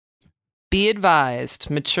Be advised,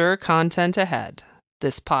 mature content ahead.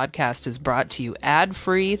 This podcast is brought to you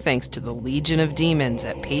ad-free thanks to the Legion of Demons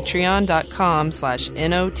at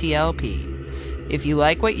patreon.com/NOTLP. If you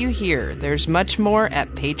like what you hear, there's much more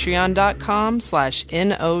at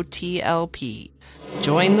patreon.com/NOTLP.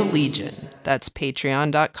 Join the Legion. That's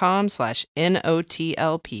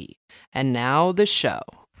patreon.com/NOTLP. And now the show.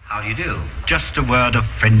 How do you do? Just a word of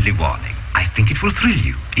friendly warning. I think it will thrill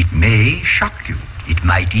you. It may shock you. It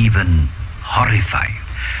might even horrify you.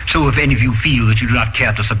 So if any of you feel that you do not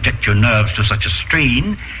care to subject your nerves to such a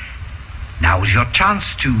strain, now is your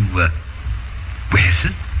chance to, well,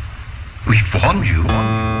 we've warned you.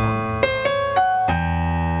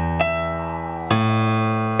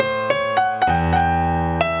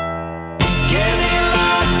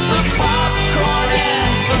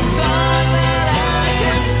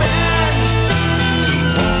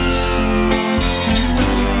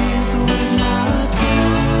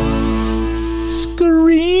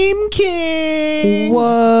 Kings.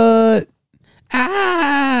 What?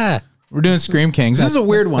 We're doing Scream Kings. This is a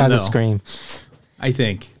weird one, though. That's a scream. I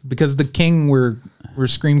think because the king we're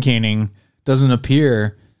Scream Caning doesn't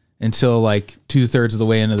appear until like 2/3 of the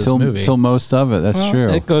way into this movie. Till most of it. That's true.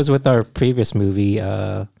 It goes with our previous movie.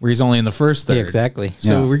 Where he's only in the first third. Yeah, exactly.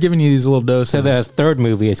 So we're giving you these little doses. So the third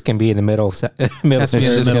movie is can be in the middle. Has to be in the It's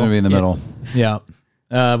going to be in the middle. Yeah.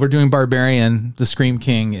 We're doing Barbarian. The Scream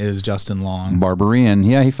King is Justin Long. Barbarian.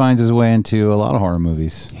 Yeah, he finds his way into a lot of horror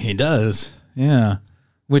movies. He does. Yeah.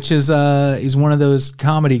 Which is, he's one of those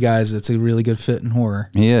comedy guys that's a really good fit in horror.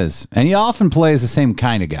 He is. And he often plays the same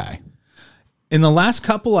kind of guy. In the last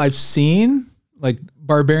couple I've seen, like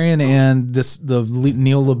Barbarian and the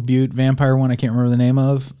Neil LaBute vampire one, I can't remember the name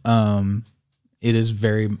of. It is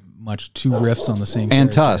very much two riffs on the same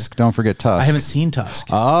And character. Tusk. Don't forget Tusk. I haven't seen Tusk.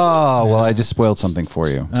 Oh, well, I just spoiled something for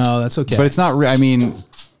you. Oh, that's okay. But it's not, I mean,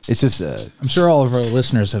 it's just, I'm sure all of our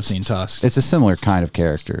listeners have seen Tusk. it's a similar kind of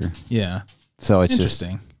character. Yeah. So it's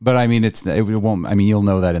Interesting. But I mean, it won't, I mean, you'll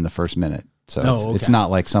know that in the first minute. So it's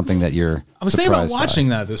not like something that you're I was thinking about surprised watching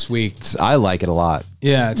by. that this week. I like it a lot.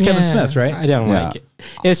 Yeah, it's Kevin Smith, right? I don't like it.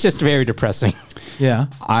 It's just very depressing. Yeah.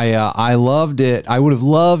 I loved it. I would have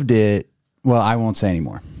loved it. Well, I won't say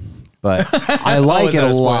anymore. But I like is it that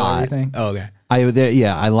a spoiler, lot. everything? Oh, okay.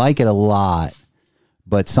 I like it a lot,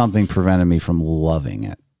 but something prevented me from loving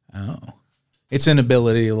it. Oh. Its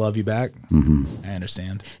inability to love you back. Mm-hmm. I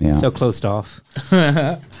understand. Yeah. So closed off.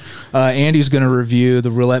 Andy's going to review the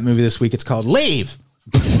roulette movie this week. It's called Leave.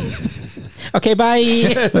 Okay, bye.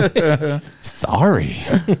 Sorry.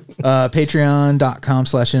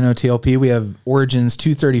 Patreon.com/NOTLP. We have Origins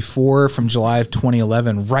 234 from July of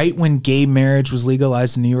 2011, right when gay marriage was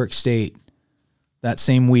legalized in New York State. That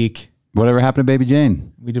same week, Whatever happened to Baby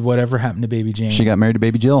Jane? we did Whatever Happened to Baby Jane. She got married to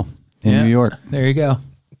Baby Jill in Yeah. New York. There you go.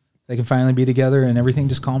 They can finally be together and everything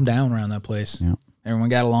just calmed down around that place. Yeah. Everyone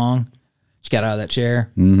got along. She got out of that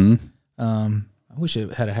chair. Mm-hmm. I wish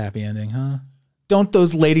it had a happy ending, huh? Don't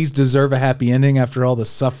those ladies deserve a happy ending after all the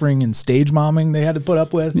suffering and stage momming they had to put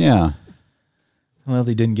up with? Yeah. Well,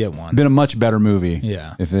 they didn't get one. Been a much better movie.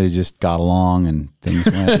 Yeah. If they just got along and things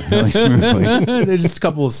went really smoothly. They're just a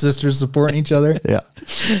couple of sisters supporting each other. Yeah.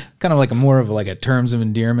 Kind of like more of a terms of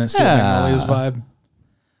endearment, still Magnolia's vibe.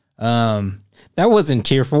 That wasn't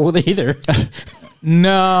tearful either.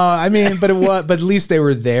 No, I mean, but at least they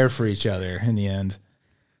were there for each other in the end.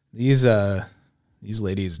 These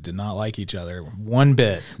ladies did not like each other one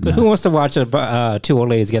bit. But who wants to watch two old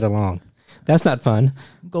ladies get along? That's not fun.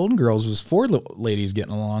 Golden Girls was four ladies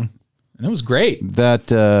getting along, and it was great.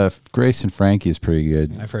 That Grace and Frankie is pretty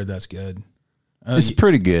good. I've heard that's good. It's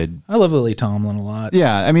pretty good. I love Lily Tomlin a lot.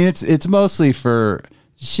 Yeah, I mean it's mostly for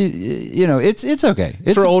it's okay.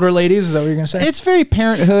 It's for older ladies. Is that what you're gonna say? It's very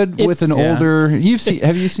parenthood with an older. Have you seen Yeah,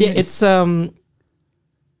 it? it's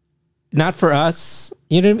not for us.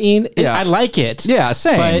 You know what I mean? Yeah. I like it. Yeah,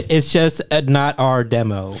 same. But it's just not our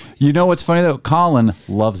demo. You know what's funny though? Colin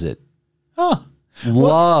loves it. Oh,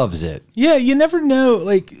 Loves it. yeah. You never know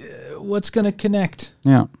what's gonna connect.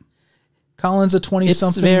 Yeah. Colin's a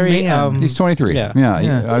 20-something very, man. He's 23. Yeah.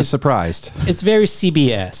 Yeah. I was surprised. It's very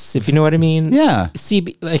CBS, if you know what I mean. Yeah.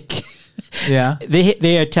 Yeah.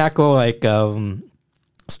 They tackle like old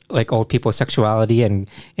people's sexuality and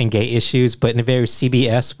gay issues, but in a very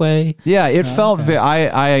CBS way. Yeah, it felt very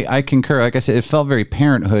I concur. Like I said, it felt very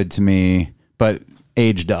parenthood to me, but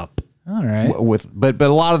aged up. All right. But a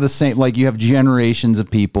lot of the same, like you have generations of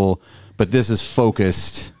people, but this is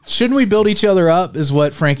focused. Shouldn't we build each other up is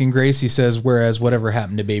what Frank and Gracie says, whereas Whatever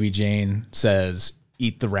Happened to Baby Jane says,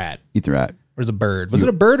 eat the rat. Eat the rat. Or the bird. Was it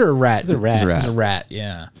a bird or a rat? It's a rat. It was a rat,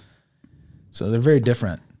 yeah. So they're very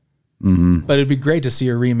different. But it'd be great to see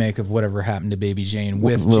a remake of Whatever Happened to Baby Jane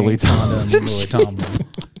with Jane Fonda and Lily Tomlin.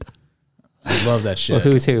 I love that shit.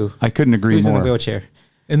 Well, who's who? I couldn't agree Who's more. in the wheelchair?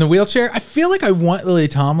 In the wheelchair, I feel like I want Lily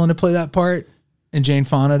Tomlin to play that part and Jane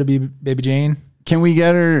Fonda to be Baby Jane. Can we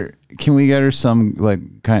get her? Can we get her some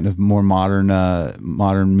like kind of more modern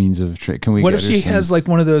means of? Can we? What get if her she some, has like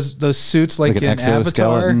one of those suits like an in Avatar?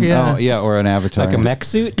 exoskeleton? Yeah, Oh, yeah, or an Avatar, Like a mech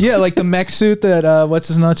suit? yeah, like the mech suit that what's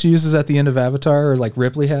his nuts uses at the end of Avatar, or like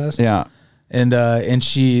Ripley has. Yeah, and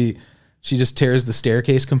she just tears the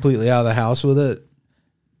staircase completely out of the house with it,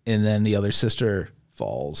 and then the other sister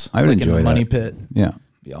falls. I would like enjoy in a money that. pit. Yeah,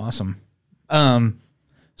 Be awesome.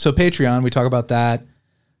 So Patreon, we talk about that.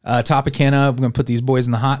 Topicana, we're gonna put these boys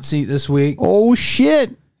in the hot seat this week, Oh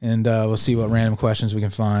shit! and we'll see what random questions we can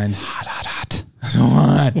find. Hot.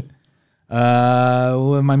 What?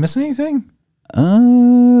 Am I missing anything?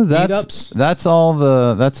 That's all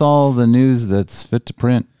the news that's fit to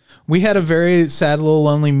print. We had a very sad little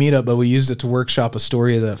lonely meetup, but we used it to workshop a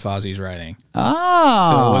story that Fozzie's writing. Ah,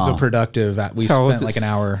 So it was a productive. We How was spent like it- an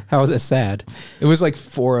hour. How is it sad? It was like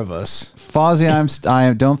 4 of us. Fozzie,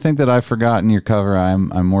 I don't think that I've forgotten your cover.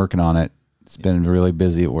 I'm working on it. It's been really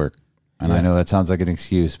busy at work, and I know that sounds like an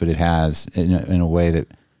excuse, but it has in a way that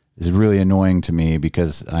is really annoying to me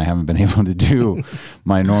because I haven't been able to do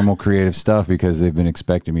my normal creative stuff because they've been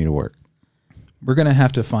expecting me to work. We're gonna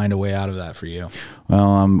have to find a way out of that for you.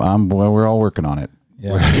 Well, we're all working on it.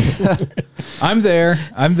 Yeah. I'm there,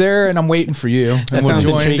 and I'm waiting for you. And That we'll sounds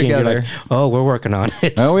join intriguing. You're together. like, oh, we're working on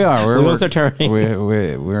it. Oh, we are. Wheels are turning.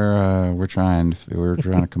 We're trying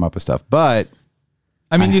to come up with stuff, but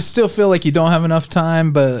I mean, you still feel like you don't have enough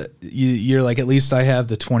time, but you're like, at least I have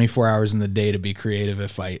the 24 hours in the day to be creative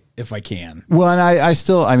if I can. well, and I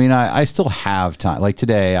still have time. Like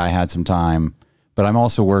today, I had some time, but I'm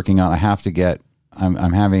also working on.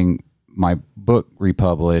 I'm having my book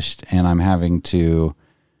republished, and I'm having to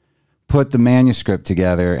put the manuscript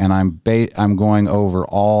together, and I'm going over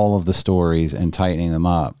all of the stories and tightening them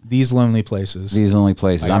up. These Lonely Places. These only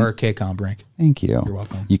places. By R.K. Kombrinck. Thank you. You're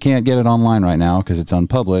welcome. You can't get it online right now because it's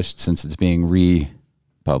unpublished since it's being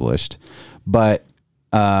republished. But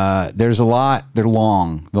there's a lot. They're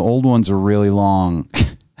long. The old ones are really long.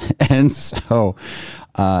 And so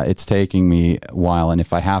it's taking me a while. And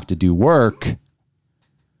if I have to do work,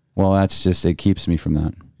 well, it keeps me from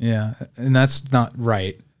that. Yeah, and that's not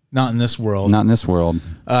right. Not in this world. Not in this world.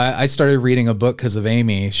 I started reading a book because of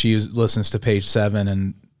Amy. She listens to Page 7,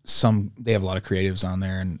 and they have a lot of creatives on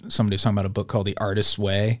there, and somebody was talking about a book called The Artist's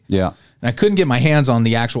Way. Yeah. And I couldn't get my hands on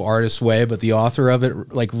the actual Artist's Way, but the author of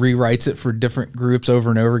it like rewrites it for different groups over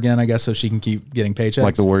and over again, I guess, so she can keep getting paychecks.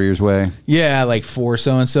 Like the Warrior's Way. Yeah, like for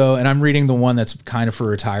so-and-so. And I'm reading the one that's kind of for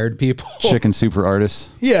retired people. Chicken Super Artists.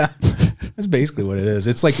 Yeah. That's basically what it is.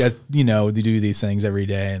 It's like, they do these things every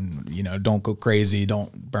day and, don't go crazy,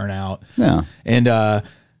 don't burn out. Yeah. And,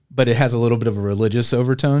 but it has a little bit of a religious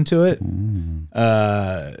overtone to it,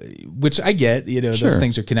 which I get, Sure. those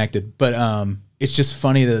things are connected. But it's just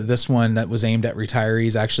funny that this one that was aimed at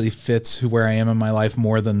retirees actually fits where I am in my life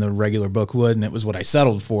more than the regular book would. And it was what I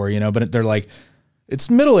settled for, but they're like, it's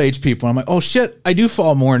middle-aged people. I'm like, oh shit, I do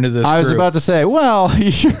fall more into this I was group. about to say, well,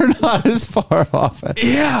 you're not as far off.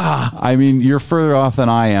 Yeah. I mean, you're further off than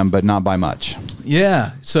I am, but not by much.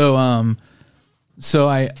 Yeah. So, so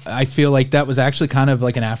I feel like that was actually kind of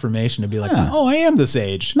like an affirmation to be like, oh, I am this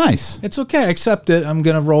age. Nice. It's okay. I accept it. I'm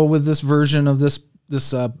going to roll with this version of this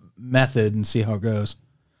method and see how it goes.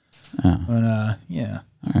 But, yeah.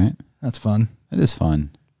 All right. That's fun. It is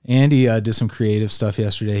fun. Andy did some creative stuff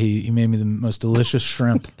yesterday. He made me the most delicious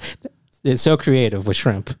shrimp. It's so creative with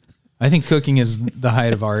shrimp. I think cooking is the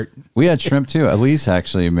height of art. We had shrimp too. Alise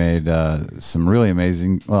actually made some really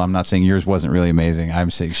amazing. Well, I'm not saying yours wasn't really amazing. I'm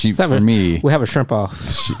saying we have a shrimp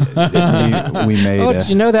off. we made. Oh, did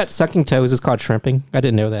you know that sucking toes is called shrimping? I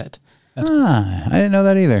didn't know that. I didn't know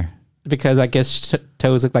that either. Because I guess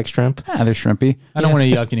toes look like shrimp. Yeah, they're shrimpy. I don't want to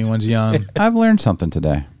yuck anyone's yum. I've learned something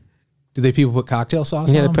today. Do people put cocktail sauce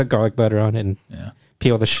on Yeah, they them? put garlic butter on it and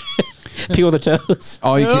peel the peel the toes.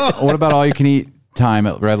 What about all you can eat time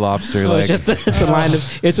at Red Lobster? Oh, it's just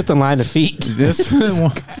a line of feet. This Ooh,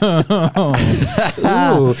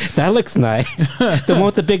 that looks nice. The one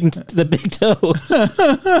with the big toe,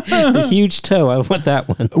 the huge toe. I want that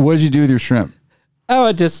one. What did you do with your shrimp? Oh,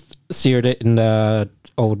 I just seared it in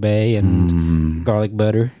Old Bay and garlic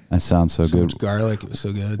butter. That sounds so good. Much garlic. It was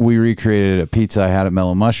so good. We recreated a pizza I had at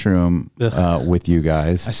Mellow Mushroom with you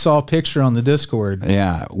guys. I saw a picture on the Discord.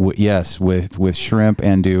 Yeah, yes, with shrimp,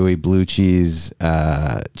 andouille, blue cheese,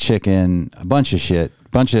 chicken, a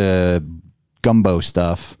bunch of gumbo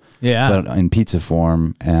stuff. Yeah. But in pizza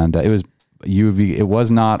form, and it was it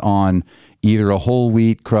was not on either a whole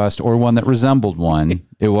wheat crust or one that resembled one.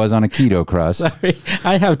 It was on a keto crust. Sorry,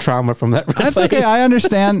 I have trauma from that. That's okay. I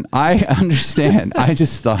understand. I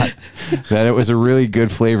just thought that it was a really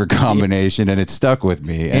good flavor combination, and it stuck with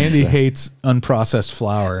me. Andy hates unprocessed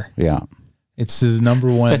flour. Yeah. It's his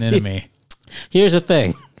number one enemy. Here's the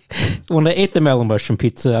thing. When I ate the melon mushroom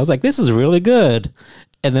pizza, I was like, this is really good.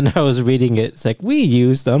 And then I was reading it. It's like, we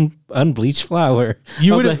used unbleached flour.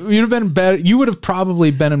 You'd have been better. You would have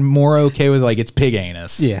probably been more okay with like it's pig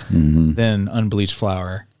anus. Yeah. Than unbleached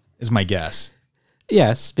flour is my guess.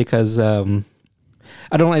 Yes, because I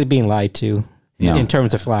don't like being lied to in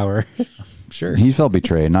terms of flour. Sure. He felt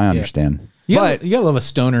betrayed, and I understand. You gotta love a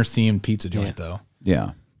stoner themed pizza joint though.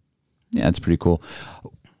 Yeah. Yeah, it's pretty cool.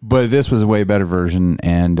 But this was a way better version,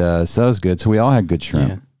 and so it was good. So we all had good shrimp.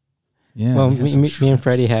 Yeah. Yeah. Well, me and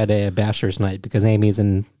Freddie had a bachelor's night because Amy's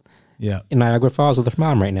in Niagara Falls with her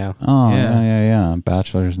mom right now. Oh, yeah.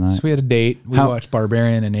 Bachelor's night. So we had a date. We watched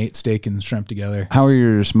Barbarian and ate steak and shrimp together. How are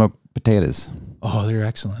your smoked potatoes? Oh, they're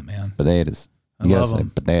excellent, man. Potatoes. I love them.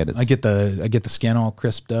 Potatoes. I get the skin all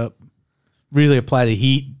crisped up. Really apply the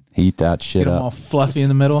heat. Heat that shit Get them up. all fluffy in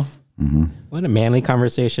the middle. Mm-hmm. What a manly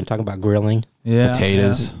conversation talking about grilling. Yeah.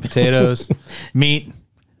 Potatoes. Yeah. Potatoes. Meat.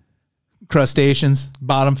 Crustaceans.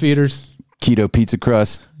 Bottom feeders. Keto pizza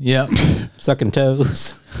crust. Yep. Sucking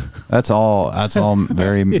toes. That's all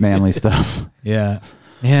very manly stuff. Yeah.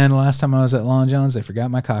 Man, the last time I was at Long John's, I forgot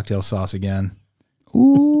my cocktail sauce again.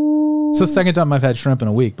 Ooh. It's the second time I've had shrimp in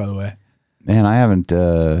a week, by the way. Man, I haven't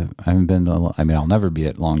been to, I mean, I'll never be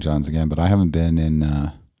at Long John's again, but I haven't been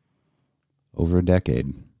in over a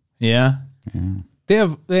decade. Yeah. They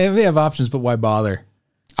have options, but why bother?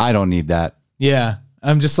 I don't need that. Yeah.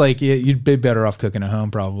 I'm just like, you'd be better off cooking at home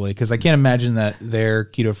probably, because I can't imagine that their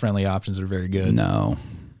keto-friendly options are very good. No.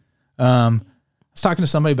 I was talking to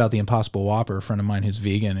somebody about the Impossible Whopper, a friend of mine who's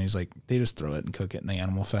vegan, and he's like, they just throw it and cook it in the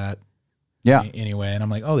animal fat. Yeah. Anyway, and I'm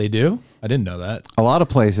like, oh, they do? I didn't know that. A lot of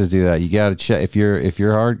places do that. You got to check if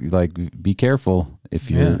you're hard, like be careful if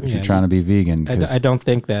you're trying to be vegan. I don't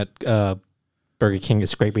think that Burger King is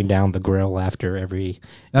scraping down the grill after every.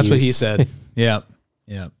 That's what he said. Yeah.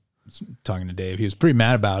 Talking to Dave, he was pretty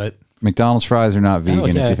mad about it. McDonald's fries are not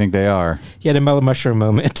vegan if you think they are. He had a melon mushroom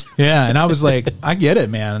moment. Yeah, and I was like, I get it,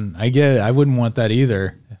 man. I get it. I wouldn't want that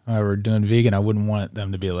either. If I were doing vegan, I wouldn't want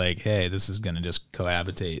them to be like, hey, this is going to just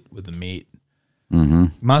cohabitate with the meat. Mm-hmm.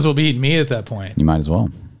 Might as well be eating meat at that point. You might as well.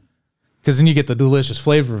 Because then you get the delicious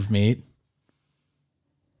flavor of meat.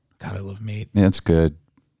 God, I love meat. Yeah, it's good.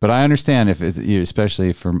 But I understand if it's,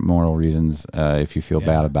 especially for moral reasons, if you feel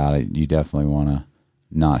bad about it, you definitely want to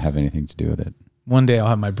not have anything to do with it. One day I'll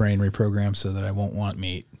have my brain reprogrammed so that I won't want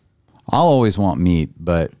meat. I'll always want meat,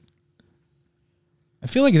 but I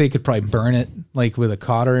feel like they could probably burn it, like with a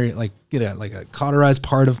cauter, like get a cauterized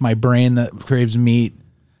part of my brain that craves meat,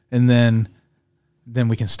 and then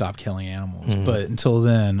we can stop killing animals. But until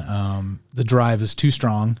then, the drive is too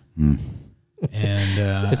strong. And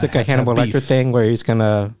it's like a Hannibal Lecter thing where he's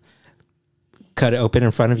gonna cut it open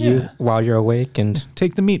in front of you while you're awake and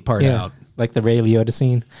take the meat part out, like the Ray Liotta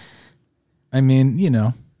scene. I mean,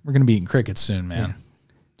 we're gonna be eating crickets soon, man. Yeah.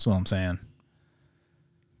 That's what I'm saying.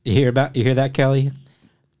 You hear that, Kelley?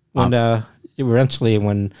 When eventually,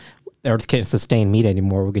 when the Earth can't sustain meat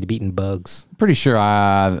anymore, we're gonna be eating bugs. Pretty sure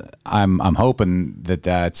I'm hoping that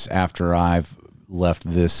that's after I've left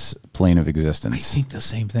this plane of existence. I think the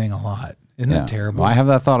same thing a lot. Isn't that terrible? Well, I have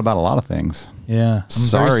that thought about a lot of things. Yeah.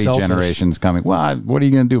 Sorry, generations coming. Well, what are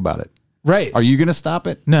you going to do about it? Right. Are you going to stop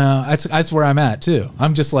it? No, that's where I'm at too.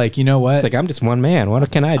 I'm just like, you know what? It's like, I'm just one man. What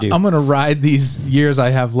can I do? I'm going to ride these years I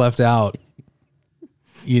have left out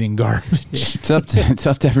eating garbage. It's up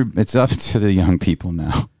to the young people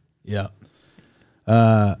now. Yeah.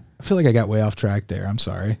 I feel like I got way off track there. I'm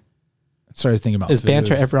sorry. I started thinking about Is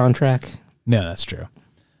banter ever on track? No, that's true.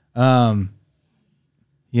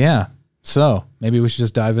 Yeah. So maybe we should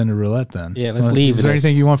just dive into roulette then. Yeah, let's leave. Is there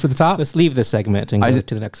anything you want for the top? Let's leave this segment and go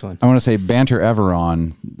to the next one. I want to say Banter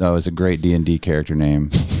Everon. That was a great D&D character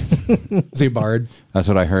name. Is he a bard? That's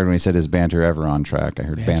what I heard when he said his Banter Ever on track. I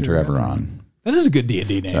heard Banter Everon. That is a good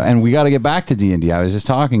D&D name. So, and we got to get back to D&D. I was just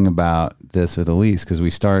talking about this with Alise because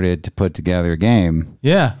we started to put together a game.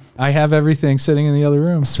 Yeah, I have everything sitting in the other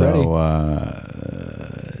room. So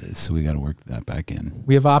we got to work that back in.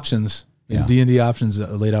 We have options. D&D options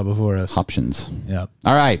laid out before us. Options. Yeah.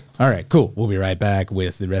 All right, cool. We'll be right back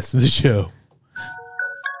with the rest of the show.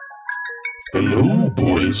 Hello,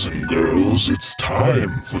 boys and girls. It's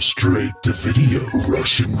time for straight-to-video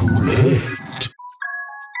Russian roulette.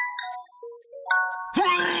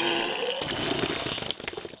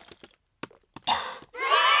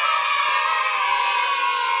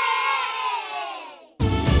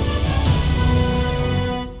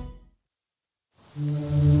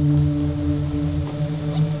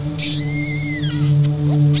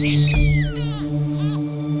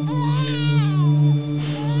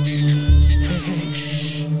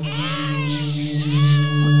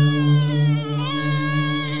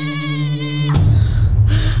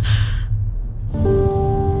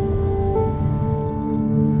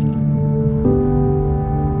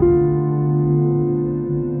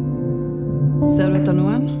 efter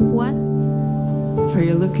noen? What? Are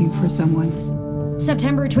you looking for someone?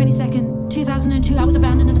 September 22nd, 2002, I was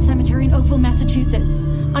abandoned at a cemetery in Oakville, Massachusetts.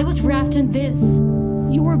 I was wrapped in this.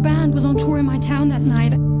 Your band was on tour in my town that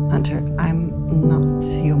night. Hunter, I'm not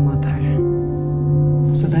your mother.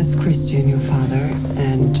 So that's Christian, your father,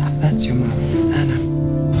 and that's your mom, Anna.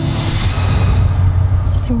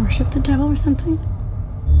 Did they worship the devil or something?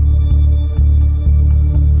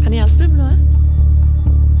 Kan jeg hjelpe deg med noe?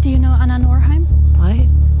 Do you know Anna Norheim? Nei.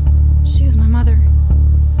 She was my mother.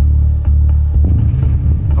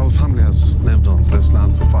 Our family has lived on this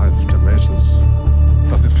land for 5 generations.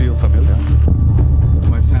 Does it feel familiar?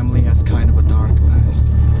 My family has kind of a dark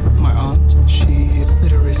past. My aunt, she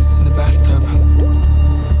slit her wrists in the bathtub.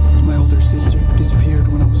 My older sister disappeared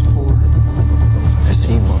when I was 4. There's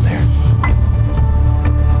evil there.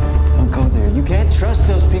 Don't go there. You can't trust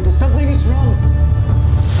those people. Something is wrong.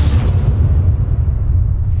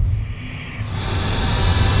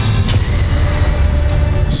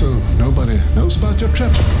 So nobody knows about your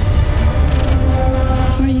trip?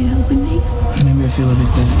 Are you helping me? Maybe I feel a bit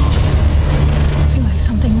bad. I feel like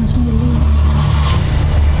something wants me to leave.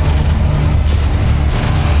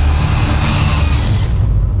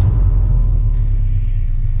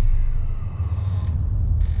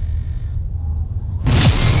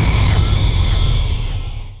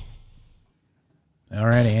 All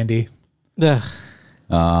right, Andy. Ugh.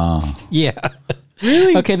 Yeah.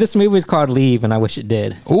 Really? Okay, this movie is called Leave, and I wish it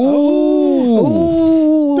did.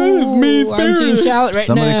 Ooh. I'm Gene Shalit right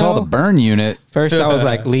Somebody now. call the burn unit. First, I was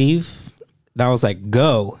like, leave. Then I was like,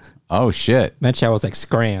 go. Oh, shit. Eventually, I was like,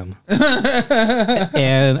 scram.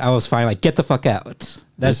 And I was finally like, get the fuck out.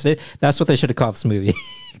 That's it. That's what they should have called this movie.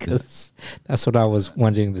 Because that's what I was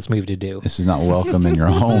wanting this movie to do. This is not welcome in your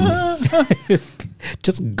home.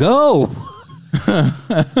 Just go.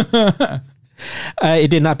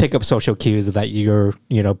 It did not pick up social cues that you're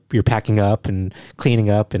packing up and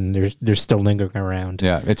cleaning up, and they're still lingering around.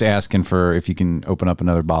 Yeah, it's asking for if you can open up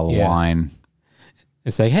another bottle of wine.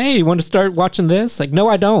 It's like, hey, you want to start watching this? Like, no,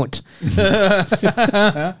 I don't.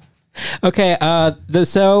 Okay,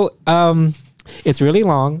 it's really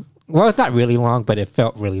long. Well, it's not really long, but it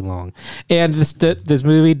felt really long. And this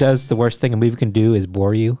movie does the worst thing a movie can do is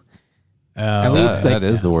bore you. At least that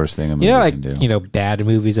is the worst thing a movie can do. Bad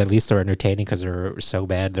movies, at least they're entertaining because they're so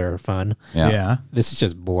bad they're fun. Yeah. This is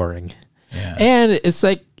just boring. Yeah. And it's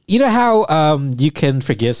like, you know how you can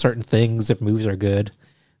forgive certain things if movies are good?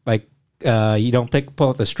 Like, you don't pull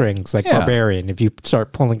out the strings, like Barbarian. If you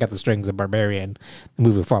start pulling out the strings of Barbarian, the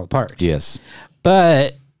movie will fall apart. Yes.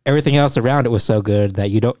 But everything else around it was so good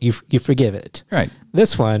that you forgive it. Right.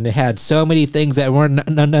 This one, it had so many things that were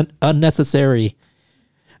unnecessary.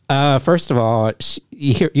 First of all,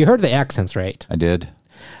 you heard the accents, right? I did.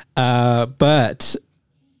 But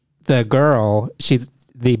the girl, she's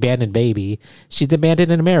the abandoned baby. She's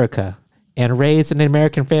abandoned in America and raised in an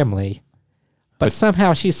American family. But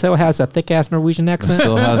somehow she still has a thick-ass Norwegian accent.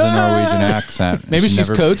 Still has a Norwegian accent. Maybe she's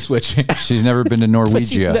code switching. She's never been to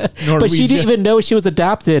Norwegia. But she didn't even know she was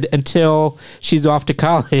adopted until she's off to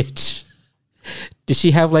college. Did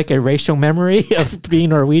she have like a racial memory of being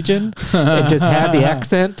Norwegian and just had the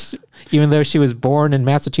accent, even though she was born in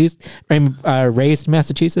Massachusetts, raised in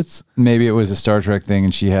Massachusetts? Maybe it was a Star Trek thing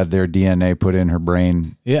and she had their DNA put in her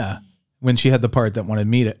brain. Yeah. When she had the part that wanted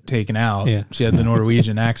meat taken out, she had the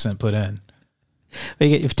Norwegian accent put in.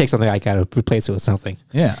 If you take something, I got to replace it with something.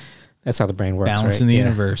 Yeah. That's how the brain works. Balance in the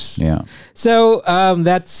universe. Yeah. So I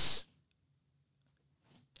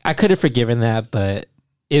could have forgiven that, but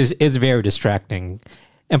is very distracting.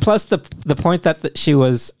 And plus the point that she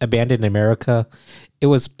was abandoned in America, it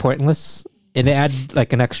was pointless. And it added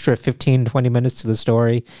like an extra 15, 20 minutes to the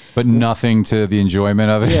story. But nothing to the enjoyment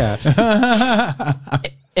of it. Yeah.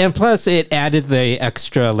 And plus it added the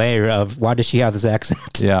extra layer of why does she have this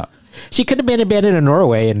accent? Yeah. She could have been abandoned in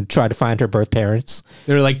Norway and tried to find her birth parents.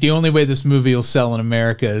 They're like, the only way this movie will sell in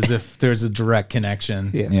America is if there's a direct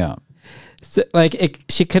connection. Yeah. So,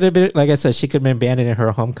 she could have been, like I said, she could have been abandoned in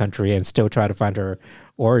her home country and still try to find her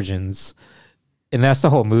origins. And that's the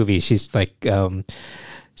whole movie. She's like,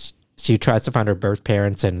 she tries to find her birth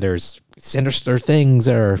parents, and there's sinister things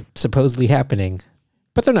are supposedly happening,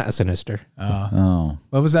 but they're not sinister. Oh.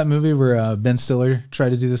 What was that movie where Ben Stiller tried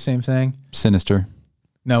to do the same thing? Sinister.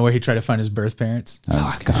 No, where he tried to find his birth parents.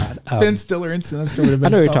 Oh, God. Ben Stiller and Sinister would have been. I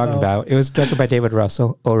know what you're talking about. It was directed by David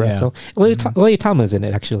Russell. Lily Tomlin's in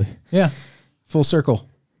it, actually. Yeah. Full Circle.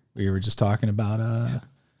 We were just talking about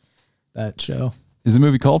that show. Is the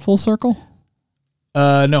movie called Full Circle?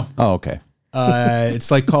 No. Oh, okay. It's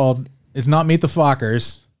it's not Meet the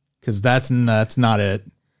Fockers, because that's not it.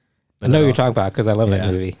 I know what you're talking about because I love that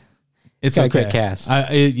movie. It's got okay. a great cast.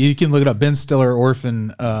 You can look it up. Ben Stiller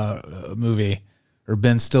orphan movie, or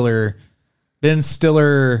Ben Stiller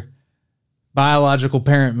biological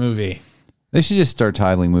parent movie. They should just start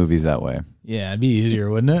titling movies that way. Yeah, it'd be easier,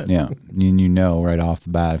 wouldn't it? Yeah, you know right off the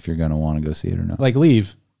bat if you're going to want to go see it or not. Like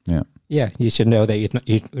Leave. Yeah. Yeah, you should know that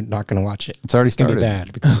you're not going to watch it. It's already going to started. be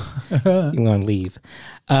bad because you're going to leave.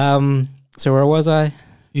 So where was I?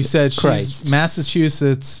 You said Christ. she's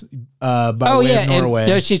Massachusetts by way of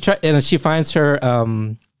Norway. And, she finds her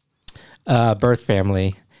birth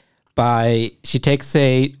family she takes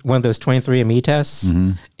one of those 23andMe tests,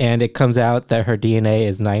 and it comes out that her DNA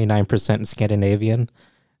is 99% Scandinavian,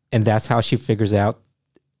 and that's how she figures out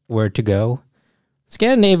where to go.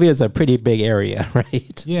 Scandinavia is a pretty big area,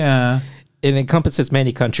 right? Yeah. It encompasses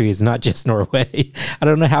many countries, not just Norway. I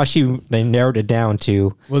don't know how they narrowed it down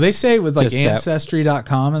to. Well, they say with like just that.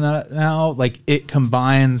 Ancestry.com and that now, like it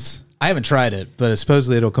combines, I haven't tried it, but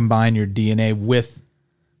supposedly it'll combine your DNA with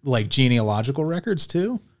like genealogical records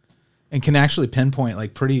too, and can actually pinpoint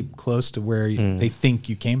like pretty close to where they think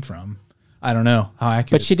you came from. I don't know how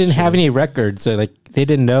accurate. But she didn't have any records, so like they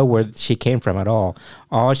didn't know where she came from at all.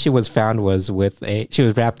 All she was found was she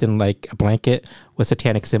was wrapped in like a blanket with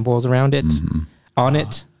satanic symbols around it, on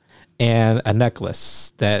it, and a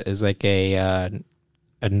necklace that is like a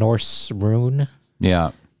Norse rune.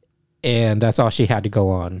 Yeah. And that's all she had to go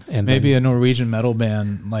on. And maybe a Norwegian metal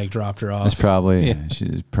band like dropped her off. It's probably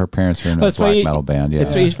her parents were in a black metal band. Yeah,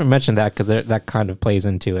 it's funny you mention that because that kind of plays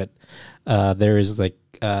into it. There is like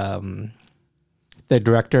the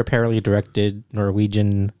director apparently directed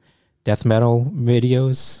Norwegian death metal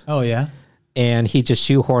videos. Oh yeah, and he just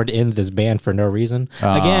shoehorned in this band for no reason.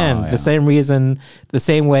 The same reason, the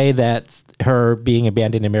same way that her being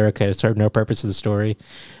abandoned in America served no purpose to the story.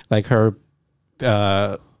 Like her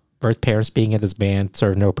birth parents being in this band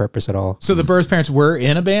served no purpose at all. So the birth parents were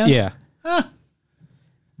in a band? Yeah.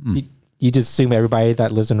 You just assume everybody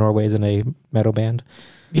that lives in Norway is in a metal band?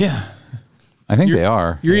 Yeah. I think they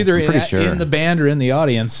are. You're either sure. in the band or in the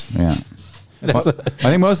audience. Yeah. Well, I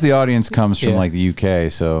think most of the audience comes from like the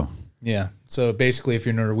UK, so yeah. So basically, if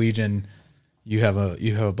you're Norwegian, you have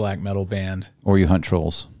a black metal band, or you hunt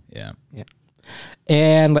trolls. Yeah. Yeah.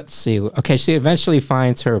 And let's see. Okay, she eventually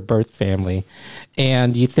finds her birth family,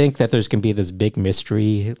 and you think that there's going to be this big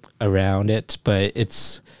mystery around it, but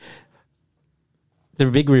the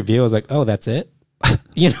big reveal is like, oh, that's it.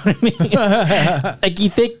 You know what I mean? Like you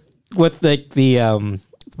think with like the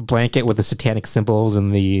blanket with the satanic symbols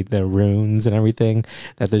and the runes and everything,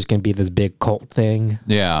 that there's going to be this big cult thing.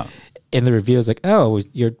 Yeah. And the reveal is like, oh,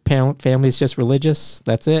 your family's just religious.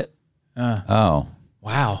 That's it. Oh.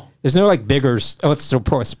 Wow. There's no like bigger. Oh, it's still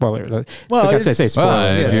a spoiler. Well, they say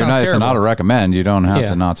spoiler. It's not a recommend. You don't have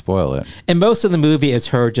to not spoil it. And most of the movie is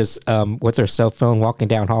her just with her cell phone walking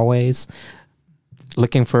down hallways,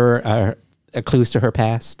 looking for clues to her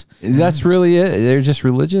past. That's really it. They're just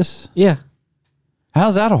religious. Yeah.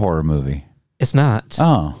 How's that a horror movie? It's not.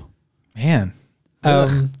 Oh, man.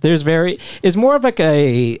 It's more of like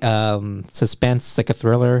a suspense, like a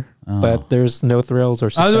thriller, but there's no thrills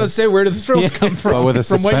or suspense. I was about to say, where do the thrills come from? But with a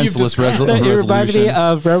suspenseless resolution. It reminded me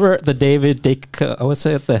of, remember the David, what's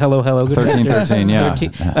it, the Hello, 1313, yeah.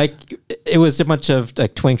 13, like, it was a bunch of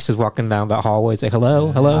like twinks just walking down the hallways, like,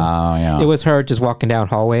 hello. Oh, yeah. It was her just walking down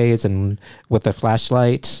hallways and with a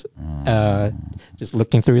flashlight, just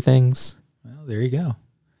looking through things. Well, there you go.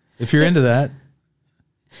 If you're into that.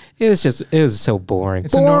 It was so boring.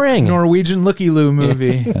 It's a Norwegian looky-loo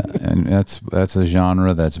movie. Yeah, and that's a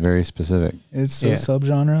genre that's very specific. It's a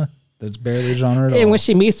subgenre that's barely a genre at all. And when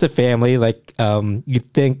she meets the family, like you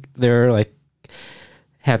think they're like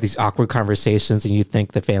have these awkward conversations, and you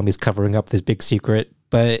think the family's covering up this big secret,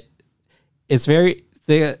 but it's very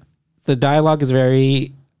the dialogue is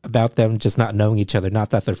very about them just not knowing each other,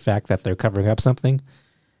 not that the fact that they're covering up something.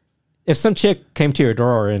 If some chick came to your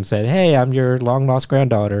door and said, "Hey, I'm your long lost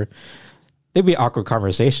granddaughter," there'd be awkward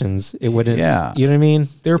conversations. It wouldn't, you know what I mean?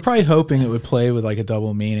 They were probably hoping it would play with like a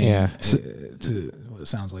double meaning. Yeah. To what it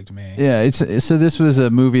sounds like to me. Yeah, so this was a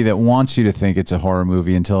movie that wants you to think it's a horror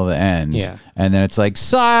movie until the end. Yeah. And then it's like,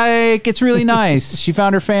 psych, it's really nice. She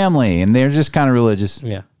found her family, and they're just kind of religious.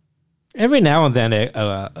 Yeah. Every now and then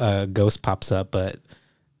a ghost pops up, but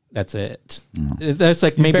that's it. That's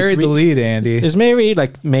like maybe buried the lead, Andy. There's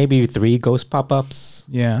maybe 3 ghost pop-ups.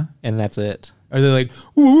 Yeah. And that's it. Are they like,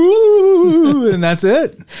 ooh, and that's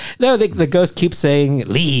it? No, the ghost keeps saying,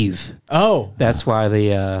 leave. Oh. That's why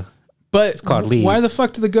it's called leave. Why the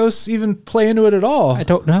fuck do the ghosts even play into it at all? I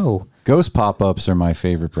don't know. Ghost pop-ups are my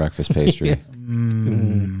favorite breakfast pastry.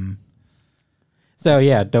 So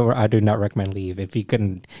yeah, I do not recommend Leave if you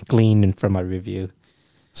couldn't glean from my review.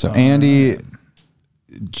 So Andy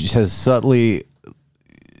just has subtly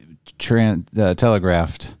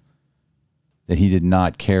telegraphed that he did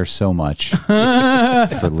not care so much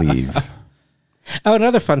for Leave. Oh,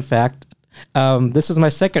 another fun fact. This is my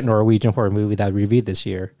second Norwegian horror movie that I reviewed this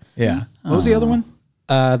year. Yeah. What was the other one?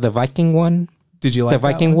 The Viking one. Did you like The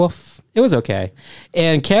Viking Wolf? It was okay.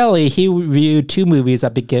 And Kelley, he reviewed 2 movies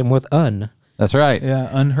that begin with un. That's right. Yeah,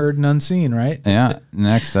 Unheard and Unseen, right? Yeah.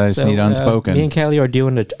 Next, I just need Unspoken. Me and Kelley are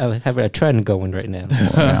doing having a trend going right now.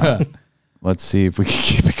 Well, yeah. Let's see if we can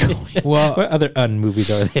keep it going. Well, what other un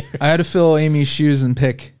movies are there? I had to fill Amy's shoes and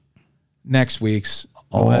pick next week's.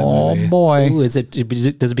 Oh boy! Ooh, does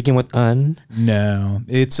it begin with un? No,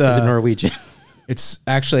 it's is it Norwegian? It's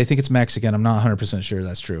actually, I think it's Mexican. I'm not 100% sure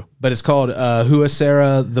that's true, but it's called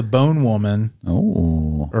Huesera the Bone Woman.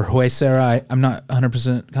 Oh, or Huesera. I'm not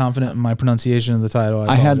 100% confident in my pronunciation of the title.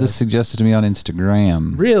 I had this suggested to me on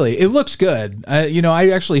Instagram. Really, it looks good. I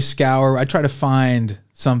actually scour. I try to find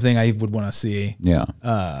something I would want to see. Yeah.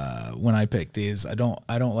 When I pick these, I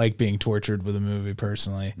don't like being tortured with a movie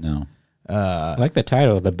personally. No. I like the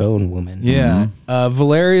title, The Bone Woman. Yeah.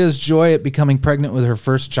 Valeria's joy at becoming pregnant with her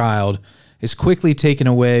first child is quickly taken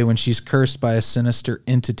away when she's cursed by a sinister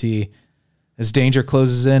entity. As danger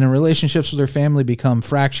closes in and relationships with her family become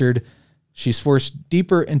fractured, she's forced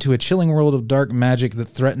deeper into a chilling world of dark magic that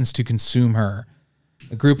threatens to consume her.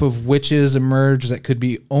 A group of witches emerge that could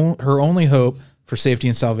be her only hope for safety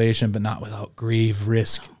and salvation, but not without grave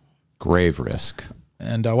risk. Grave risk.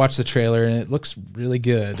 And I watched the trailer, and it looks really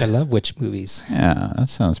good. I love witch movies. Yeah, that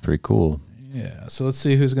sounds pretty cool. Yeah, so let's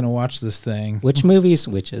see who's going to watch this thing. Witch movies,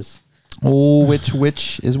 witches. Oh,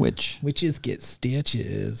 which is which? Witches get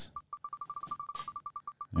stitches.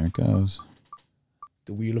 There it goes.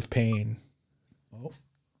 The Wheel of Pain. Oh.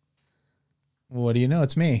 What do you know?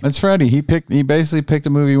 It's me. That's Freddie. He basically picked a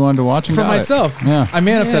movie he wanted to watch and for got myself. It. Yeah, I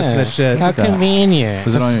manifested that shit. How convenient.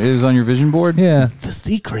 Was it on? It was on your vision board. Yeah. The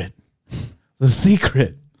secret. The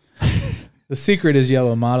secret. The secret is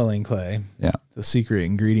yellow modeling clay. Yeah. The secret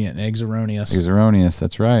ingredient, eggs erroneous. Eggs erroneous.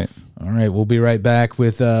 That's right. All right, we'll be right back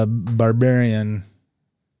with Barbarian.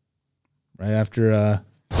 Right after.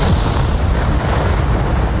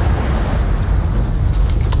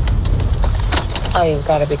 Oh, you've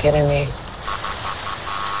got to be kidding me.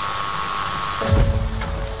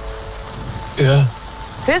 Yeah.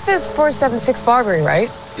 This is 476 Barbary,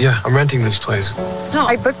 right? Yeah, I'm renting this place. No,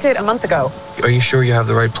 I booked it a month ago. Are you sure you have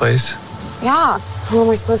the right place? Yeah. What am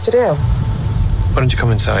I supposed to do? Why don't you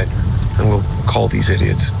come inside and we'll call these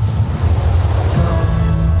idiots.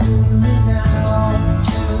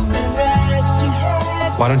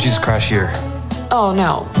 Why don't you just crash here? Oh,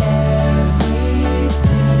 no.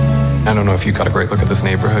 I don't know if you got a great look at this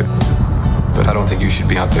neighborhood, but I don't think you should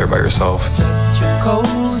be out there by yourself.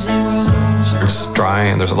 It's dry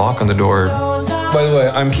and there's a lock on the door. By the way,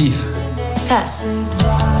 I'm Keith. Tess.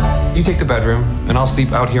 You take the bedroom and I'll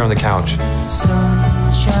sleep out here on the couch.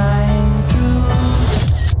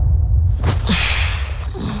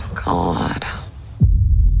 Oh, God.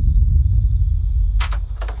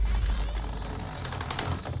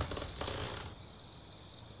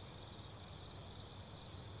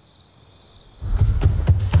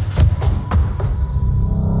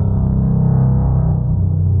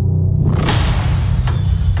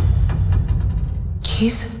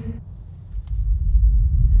 Keith?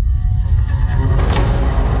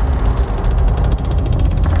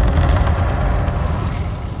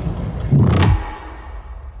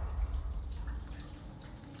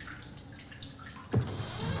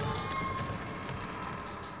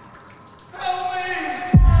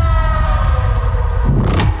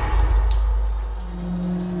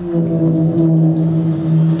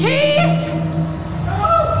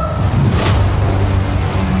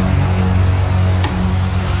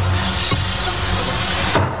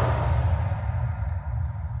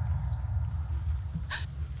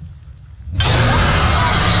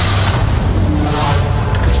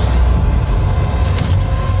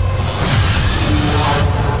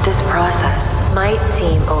 might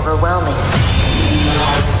seem overwhelming,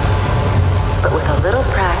 but with a little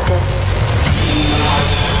practice,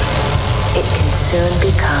 it can soon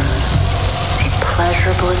become a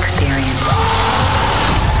pleasurable experience.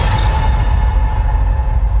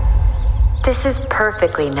 This is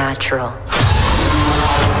perfectly natural.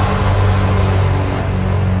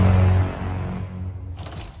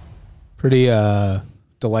 Pretty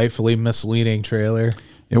delightfully misleading trailer.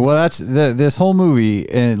 Yeah, well, that's this whole movie.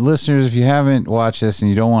 And listeners, if you haven't watched this and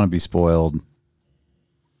you don't want to be spoiled,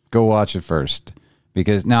 go watch it first.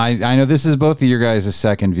 Because now I know this is both of your guys'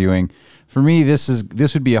 second viewing. For me, this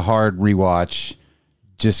would be a hard rewatch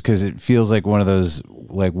just because it feels like one of those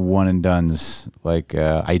like one and dones. Like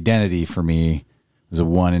Identity for me was a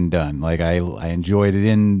one and done. Like I enjoyed it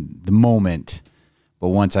in the moment, but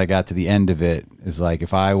once I got to the end of it, it's like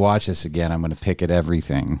if I watch this again, I'm going to pick at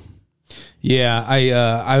everything. Yeah,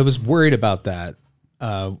 I was worried about that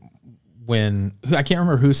when I can't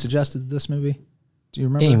remember who suggested this movie. Do you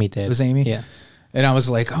remember? Amy did. It was Amy? Yeah. And I was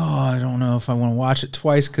like, oh, I don't know if I want to watch it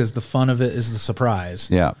twice because the fun of it is the surprise.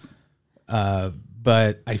 Yeah.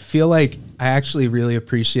 But I feel like I actually really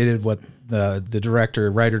appreciated what the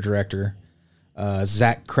writer-director,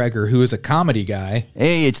 Zach Kreger, who is a comedy guy.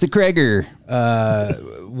 Hey, it's the Kreger.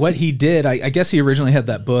 What he did, I guess he originally had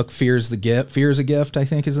that book, Fear is a Gift, I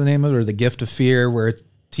think is the name of it, or The Gift of Fear, where it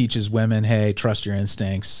teaches women, hey, trust your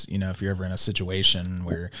instincts, if you're ever in a situation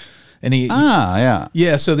where... And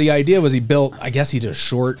yeah. So the idea was he built, I guess he did a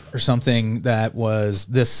short or something that was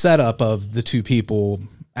this setup of the two people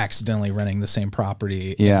accidentally renting the same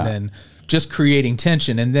property, and then just creating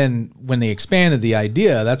tension. And then when they expanded the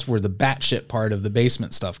idea, that's where the batshit part of the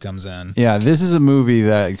basement stuff comes in. Yeah, this is a movie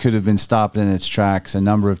that could have been stopped in its tracks a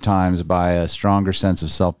number of times by a stronger sense of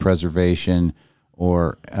self-preservation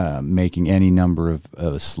or making any number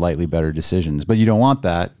of slightly better decisions. But you don't want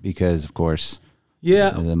that because, of course...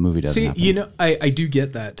 Yeah, the movie doesn't happen. I do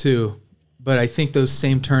get that too, but I think those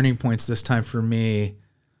same turning points this time for me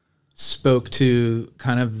spoke to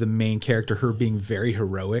kind of the main character, her being very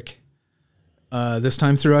heroic. This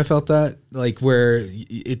time through, I felt that like where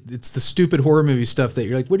it's the stupid horror movie stuff that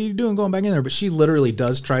you're like, what are you doing going back in there? But she literally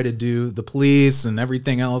does try to do the police and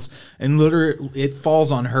everything else, and literally it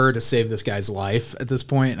falls on her to save this guy's life at this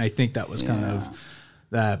point. And I think that was kind of.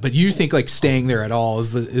 That, but you think like staying there at all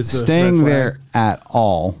is the staying there at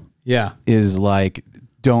all? Yeah, is like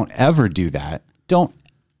don't ever do that. Don't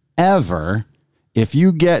ever. If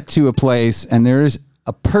you get to a place and there's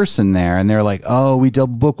a person there and they're like, oh, we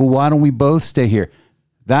double book. Well, why don't we both stay here?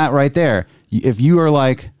 That right there. If you are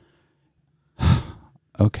like,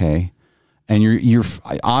 okay, and you're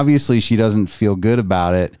obviously she doesn't feel good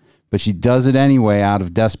about it, but she does it anyway out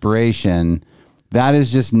of desperation. That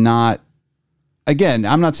is just not. Again,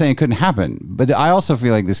 I'm not saying it couldn't happen, but I also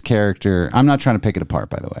feel like this character, I'm not trying to pick it apart,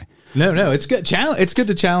 by the way. No, it's good. It's good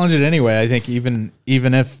to challenge it anyway. I think even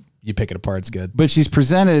if you pick it apart, it's good. But she's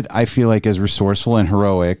presented, I feel like, as resourceful and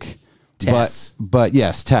heroic. Tess. But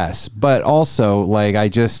yes, Tess. But also, like, I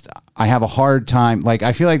have a hard time. Like,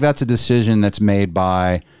 I feel like that's a decision that's made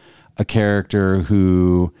by a character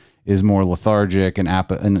who is more lethargic and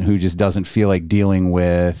who just doesn't feel like dealing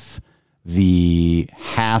with the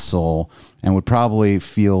hassle and would probably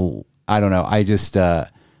feel, I don't know. I just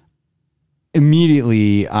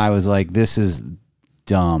immediately I was like, this is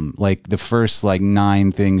dumb. Like the first like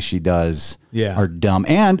 9 things she does are dumb.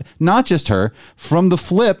 And not just her. From the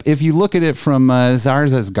flip, if you look at it from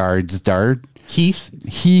Skarsgård, Heath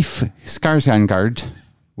Skarsgård,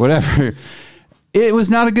 whatever, it was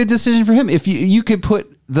not a good decision for him. If you could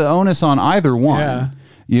put the onus on either one. Yeah.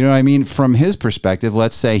 You know what I mean? From his perspective,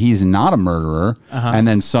 let's say he's not a murderer, and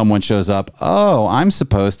then someone shows up, oh, I'm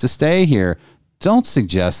supposed to stay here. Don't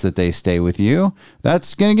suggest that they stay with you.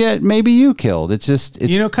 That's going to get maybe you killed. It's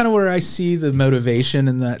kind of where I see the motivation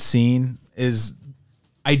in that scene is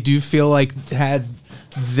I do feel like had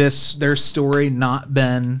their story not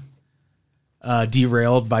been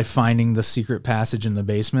derailed by finding the secret passage in the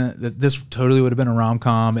basement, that this totally would have been a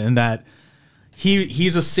rom-com, and that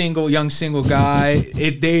he's a young single guy. He's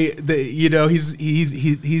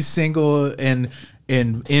single and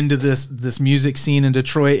into this music scene in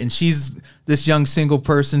Detroit, and she's this young single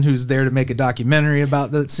person who's there to make a documentary about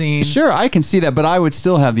that scene. Sure, I can see that, but I would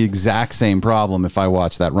still have the exact same problem if I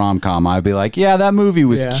watched that rom-com. I'd be like, yeah, that movie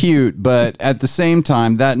was cute, but at the same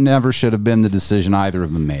time, that never should have been the decision either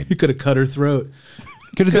of them made. He could have cut her throat.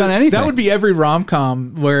 Could have done anything. That would be every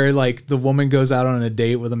rom-com where like the woman goes out on a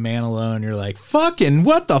date with a man alone. You're like, fucking,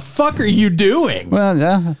 what the fuck are you doing? Well,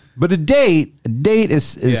 yeah, but a date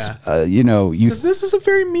is because this is a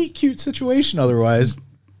very meet cute situation. Otherwise,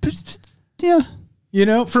 yeah,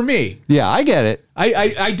 for me, yeah, I get it.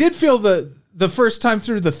 I did feel the first time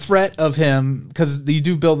through the threat of him, because you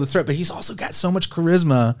do build the threat, but he's also got so much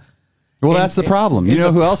charisma. Well, that's the problem. You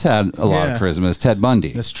know who else had a lot of charisma is Ted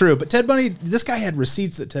Bundy. That's true. But Ted Bundy, this guy had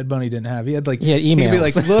receipts that Ed Bundy didn't have. He had emails. He'd be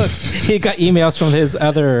like, look. He got emails from his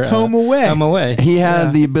other... Home Away. He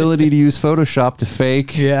had the ability to use Photoshop to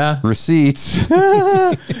fake receipts.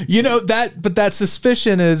 But that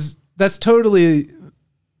suspicion that's totally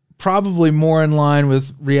probably more in line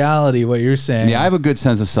with reality, what you're saying. Yeah, I have a good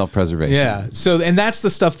sense of self-preservation. Yeah. So, and that's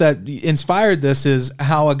the stuff that inspired this, is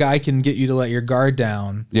how a guy can get you to let your guard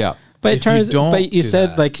down. Yeah. But if you don't but you do said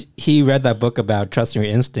that. like he read that book about trusting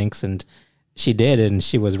your instincts, and she did, and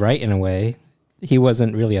she was right in a way. He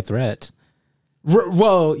wasn't really a threat.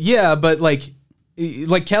 Well, yeah, but like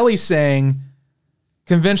Kelley's saying,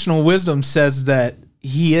 conventional wisdom says that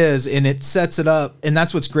he is, and it sets it up, and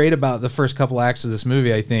that's what's great about the first couple acts of this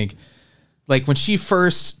movie, I think. Like when she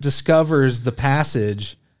first discovers the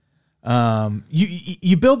passage,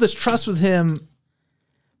 you build this trust with him.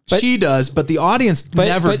 She does, but the audience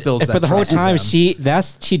never builds that. But the whole trust with time him.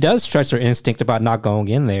 she does trust her instinct about not going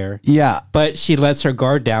in there. Yeah, but she lets her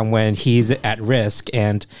guard down when he's at risk,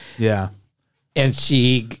 and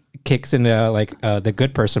she kicks into like the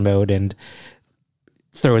good person mode and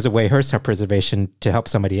throws away her self-preservation to help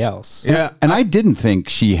somebody else. Yeah, and I didn't think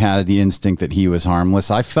she had the instinct that he was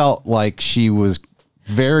harmless. I felt like she was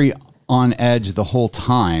very on edge the whole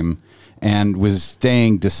time and was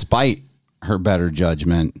staying despite her better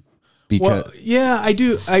judgment. Because I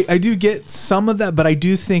do get some of that, but I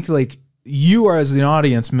do think like you are, as an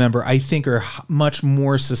audience member, I think are much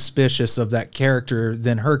more suspicious of that character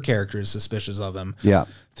than her character is suspicious of him. Yeah.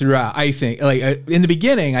 Throughout, I think, like in the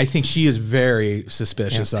beginning, I think she is very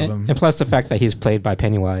suspicious of him. And plus the fact that he's played by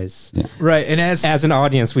Pennywise. Yeah. Right. And as an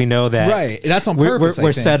audience, we know that. Right. That's on purpose.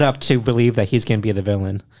 We're set up to believe that he's going to be the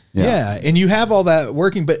villain. Yeah. And you have all that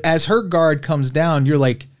working, but as her guard comes down, you're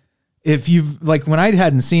like, if you've like when I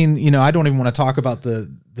hadn't seen, I don't even want to talk about the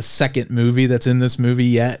second movie that's in this movie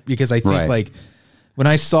yet, because I think like when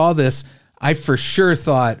I saw this, I for sure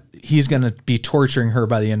thought he's going to be torturing her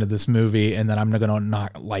by the end of this movie, and then I'm going to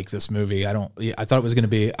not like this movie. I thought it was going to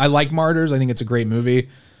be. I like Martyrs. I think it's a great movie,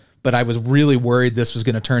 but I was really worried this was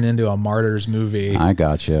going to turn into a Martyrs movie. I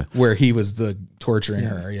gotcha. Where he was the torturing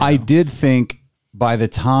her. I did think by the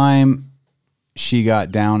time she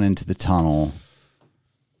got down into the tunnel.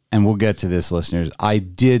 And we'll get to this, listeners. I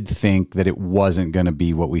did think that it wasn't going to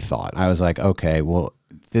be what we thought. I was like, okay, well,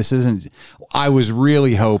 this isn't. I was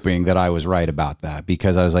really hoping that I was right about that,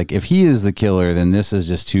 because I was like, if he is the killer, then this is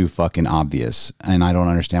just too fucking obvious. And I don't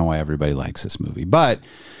understand why everybody likes this movie. But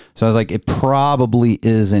so I was like, it probably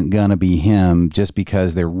isn't going to be him, just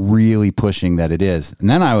because they're really pushing that it is. And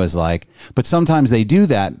then I was like, but sometimes they do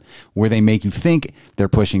that where they make you think they're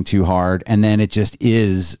pushing too hard, and then it just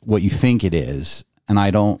is what you think it is. And I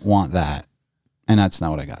don't want that. And that's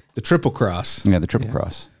not what I got. The triple cross. Yeah, the triple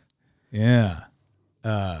cross. Yeah.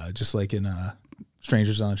 Just like in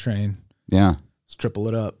Strangers on a Train. Yeah. Let's triple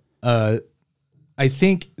it up. I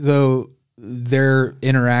think, though, their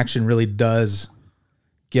interaction really does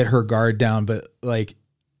get her guard down. But, like,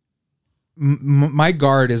 my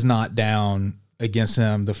guard is not down against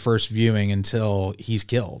him the first viewing until he's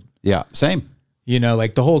killed. Yeah, same.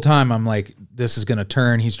 Like the whole time I'm like, this is going to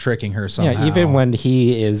turn. He's tricking her somehow. Yeah, even when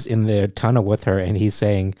he is in the tunnel with her and he's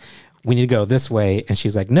saying, we need to go this way. And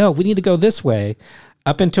she's like, no, we need to go this way.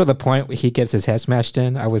 Up until the point where he gets his head smashed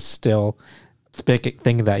in, I was still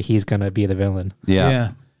thinking that he's going to be the villain. Yeah.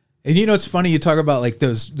 And it's funny, you talk about like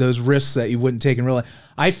those risks that you wouldn't take in real life.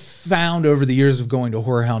 I found over the years of going to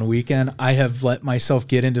Horror Hound Weekend, I have let myself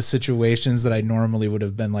get into situations that I normally would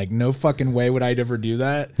have been like, no fucking way would I ever do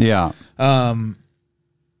that. Yeah.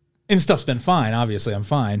 And stuff's been fine. Obviously, I'm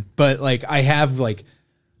fine. But like, I have like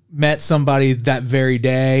met somebody that very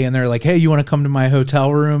day, and they're like, "Hey, you want to come to my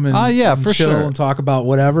hotel room and and for chill and talk about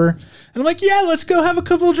whatever?" And I'm like, "Yeah, let's go have a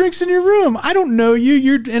couple of drinks in your room. I don't know you.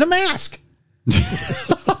 You're in a mask.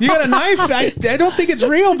 You got a knife. I don't think it's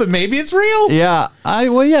real, but maybe it's real." Yeah.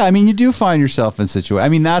 I mean, you do find yourself in situations. I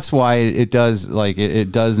mean, that's why it does like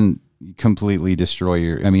it doesn't completely destroy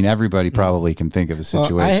your. I mean, everybody probably can think of a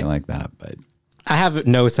situation like that, but. I have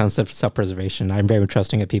no sense of self-preservation. I'm very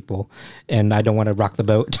trusting of people, and I don't want to rock the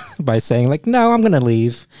boat by saying like, no, I'm going to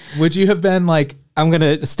leave. Would you have been like, I'm going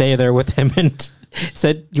to stay there with him and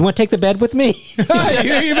said, you want to take the bed with me? you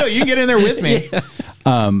can get in there with me.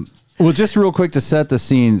 Yeah. Well, just real quick to set the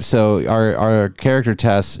scene. So our character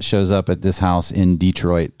Tess shows up at this house in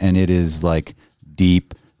Detroit, and it is like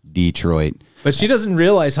deep Detroit. But she doesn't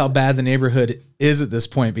realize how bad the neighborhood is at this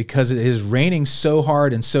point, because it is raining so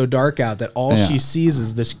hard and so dark out that all she sees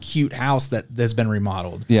is this cute house that has been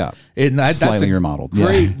remodeled. Yeah. And slightly remodeled.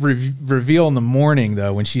 Great reveal in the morning,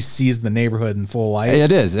 though, when she sees the neighborhood in full light.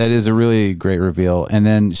 It is. It is a really great reveal. And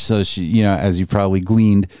then, so she, as you've probably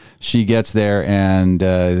gleaned, she gets there, and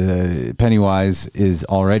Pennywise is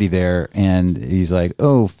already there, and he's like,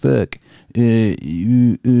 oh, fuck.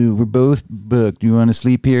 We're both booked. You want to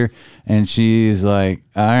sleep here? And she's like,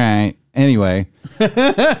 all right. Anyway,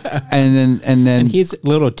 and then he's a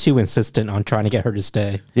little too insistent on trying to get her to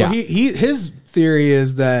stay. Yeah, well, his theory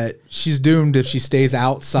is that she's doomed if she stays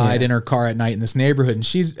outside in her car at night in this neighborhood. And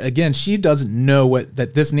she doesn't know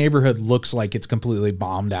that this neighborhood looks like it's completely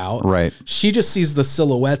bombed out. Right. She just sees the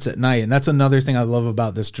silhouettes at night. And that's another thing I love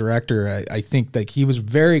about this director. I think that he was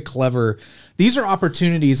very clever. These are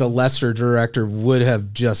opportunities a lesser director would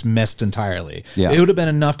have just missed entirely. Yeah. It would have been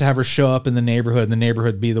enough to have her show up in the neighborhood and the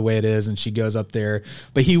neighborhood be the way it is. And she goes up there.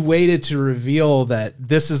 But he waited to reveal that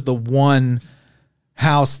this is the one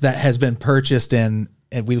house that has been purchased and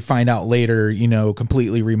we find out later,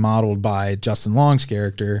 completely remodeled by Justin Long's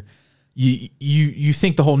character. You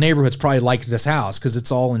think the whole neighborhood's probably like this house because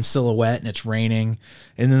it's all in silhouette and it's raining.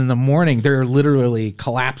 And then in the morning, there are literally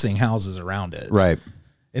collapsing houses around it. Right.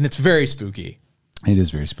 And it's very spooky. It is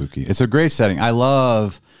very spooky. It's a great setting. I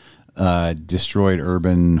love destroyed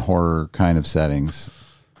urban horror kind of settings.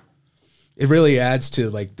 It really adds to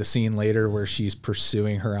like the scene later where she's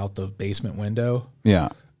pursuing her out the basement window. Yeah.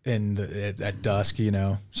 And at dusk,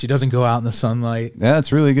 she doesn't go out in the sunlight. Yeah,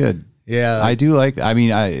 it's really good. Yeah. I do like,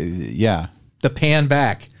 yeah. The pan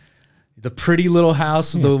back, the pretty little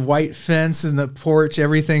house with the white fence and the porch,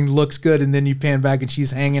 everything looks good. And then you pan back and she's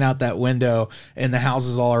hanging out that window and the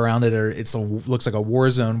houses all around it looks like a war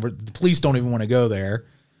zone where the police don't even want to go there.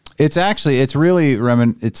 It's really,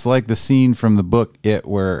 it's like the scene from the book It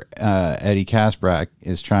where Eddie Kasprack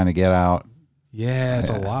is trying to get out. Yeah,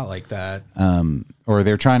 it's a lot like that. Or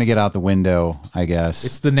they're trying to get out the window, I guess.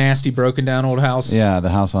 It's the nasty broken down old house. Yeah,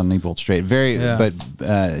 the house on Newbolt Street. But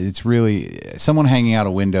it's really someone hanging out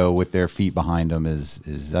a window with their feet behind them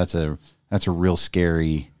that's a real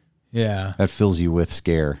scary. Yeah. That fills you with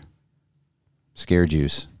scare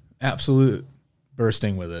juice. Absolute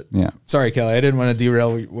bursting with it. Yeah. Sorry, Kelley. I didn't want to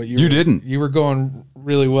derail what you didn't. You were going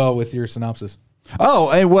really well with your synopsis.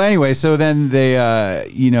 Oh, well, anyway, so then they,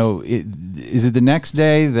 is it the next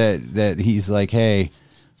day that he's like, hey,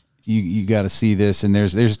 you got to see this, and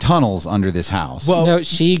there's tunnels under this house. Well, no,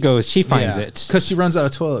 she finds it. Because she runs out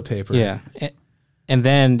of toilet paper. Yeah. And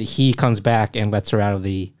then he comes back and lets her out of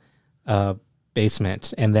the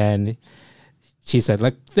basement. And then she said,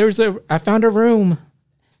 like, I found a room.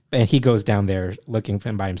 And he goes down there looking for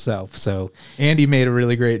him by himself. So Andy made a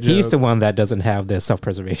really great joke. He's the one that doesn't have the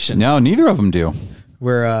self-preservation. No, neither of them do.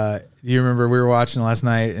 Where you remember we were watching last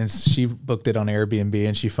night and she booked it on Airbnb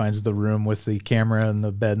and she finds the room with the camera and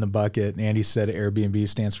the bed and the bucket. And Andy said Airbnb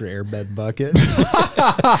stands for Air Bed Bucket.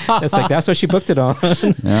 It's like, that's what she booked it on.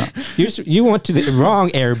 Yeah. You went to the wrong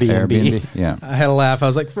Airbnb. Yeah. I had a laugh. I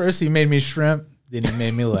was like, first he made me shrimp. Then he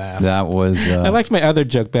made me laugh. That was. I liked my other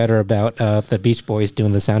joke better about the Beach Boys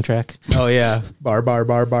doing the soundtrack. Oh yeah,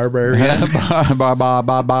 Barbarian. Barbarian.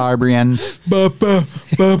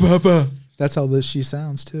 That's how she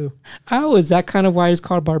sounds too. Oh, is that kind of why it's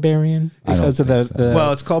called Barbarian? Because of the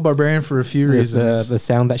well, it's called Barbarian for a few reasons. The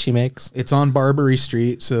sound that she makes. It's on Barbary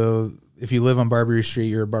Street, so if you live on Barbary Street,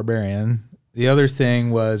 you're a barbarian. The other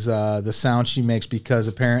thing was the sound she makes because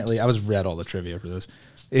apparently I read all the trivia for this.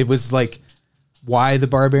 It was like. Why the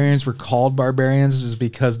barbarians were called barbarians was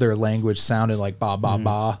because their language sounded like ba ba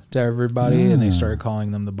ba to everybody, and they started calling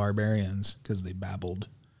them the barbarians because they babbled.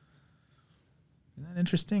 Isn't that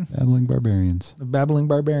interesting? Babbling barbarians. The babbling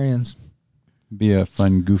barbarians. Be a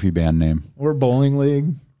fun, goofy band name. Or bowling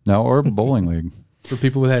league. No, or bowling league. For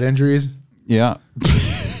people with head injuries. Yeah.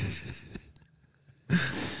 It's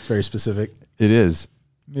very specific. It is.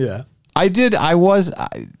 Yeah. I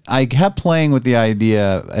kept playing with the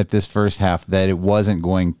idea at this first half that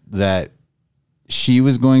that she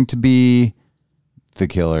was going to be the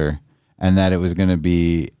killer and that it was going to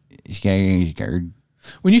be.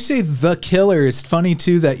 When you say the killer, it's funny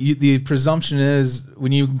too that the presumption is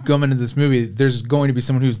when you come into this movie, there's going to be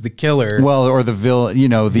someone who's the killer. Well, or the villain,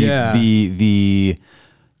 the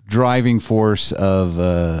driving force of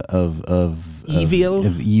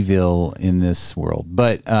evil in this world.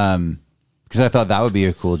 But because I thought that would be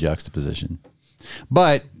a cool juxtaposition.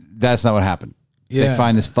 But that's not what happened. Yeah. They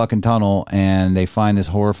find this fucking tunnel and they find this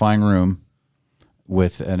horrifying room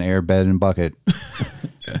with an air bed and bucket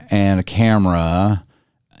and a camera.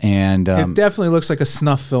 And it definitely looks like a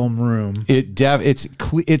snuff film room.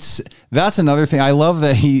 It's that's another thing. I love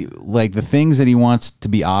that the things that he wants to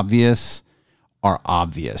be obvious are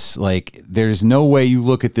obvious. Like, there's no way you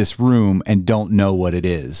look at this room and don't know what it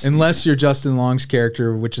is. Unless you're Justin Long's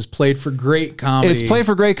character, which is played for great comedy. It's played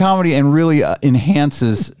for great comedy and really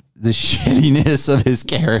enhances the shittiness of his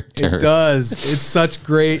character. It does. It's such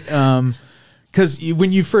great... because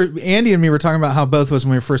when you first... Andy and me were talking about how both of us,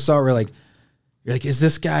 when we first saw it, we're like, is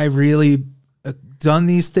this guy really done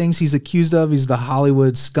these things he's accused of? He's the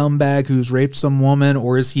Hollywood scumbag who's raped some woman,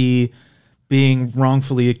 or is he being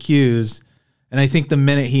wrongfully accused? And I think the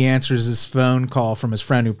minute he answers his phone call from his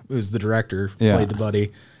friend who's the director, who played the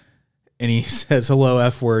buddy, and he says hello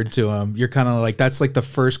F word to him, you're kind of like, that's like the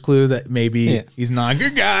first clue that maybe he's not a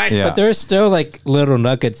good guy. Yeah. But there's still like little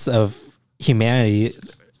nuggets of humanity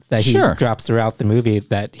that he drops throughout the movie,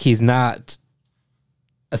 that he's not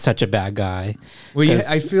such a bad guy. Well, yeah,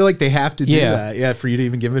 I feel like they have to do that, for you to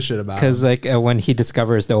even give a shit about him. Because like when he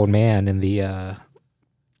discovers the old man in the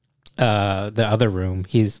other room,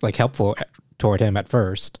 he's like helpful toward him at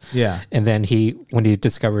first. Yeah. And then when he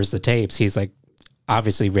discovers the tapes, he's like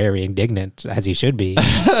obviously very indignant, as he should be,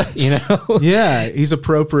 you know? Yeah. He's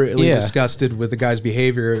appropriately disgusted with the guy's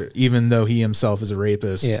behavior, even though he himself is a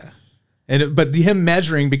rapist. Yeah. But him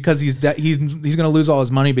measuring, because he's going to lose all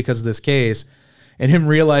his money because of this case, and him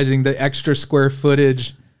realizing the extra square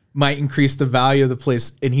footage might increase the value of the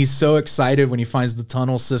place. And he's so excited when he finds the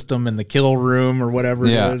tunnel system and the kill room or whatever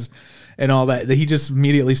it is and all that he just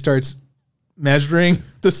immediately starts measuring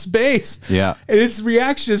the space. Yeah. And his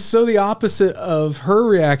reaction is so the opposite of her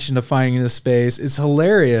reaction to finding the space. It's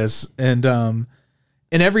hilarious. And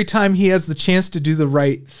every time he has the chance to do the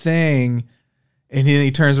right thing and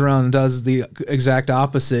he turns around and does the exact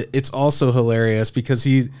opposite, it's also hilarious because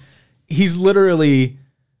he's literally,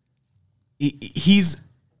 he's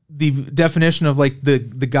the definition of like the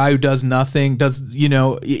guy who does nothing,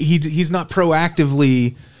 he's not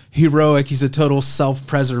proactively heroic. He's a total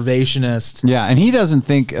self-preservationist. Yeah, and he doesn't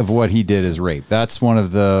think of what he did as rape. That's one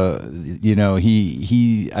of the,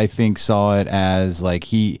 he I think saw it as like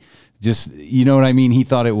he just, you know what I mean? He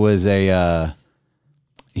thought it was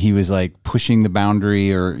he was like pushing the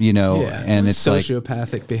boundary or, and it's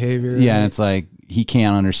sociopathic like, behavior. Yeah, and it's like he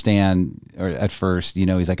can't understand or at first,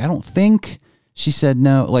 he's like, I don't think she said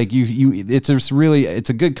no. Like it's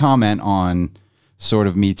a good comment on sort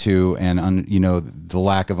of Me Too and the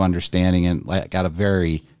lack of understanding and like at a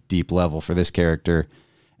very deep level for this character.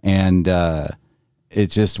 And it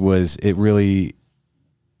just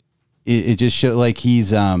showed like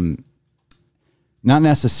he's not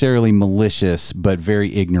necessarily malicious, but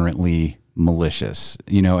very ignorantly malicious,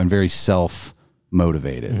 and very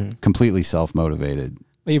self-motivated, completely self-motivated.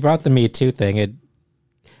 Well, you brought the Me Too thing.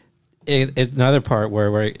 Another part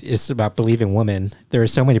where it's about believing women. There are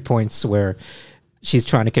so many points where she's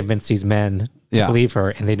trying to convince these men to believe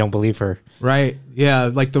her, and they don't believe her. Right?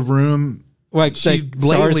 Yeah, like the room. Like she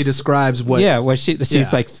blatantly describes what. Yeah, what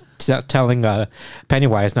she's like telling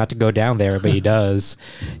Pennywise not to go down there, but he does.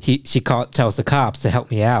 Tells the cops to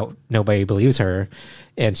help me out. Nobody believes her,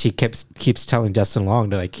 and she keeps telling Justin Long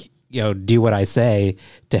to do what I say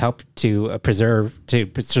to help to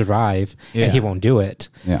survive, and he won't do it.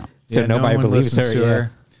 Yeah. So nobody believes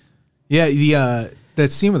her. Yeah.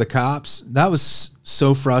 That scene with the cops, that was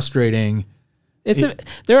so frustrating.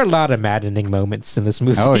 There are a lot of maddening moments in this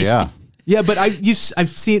movie. Oh yeah. Yeah, but I've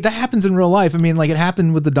seen that happens in real life. I mean, like it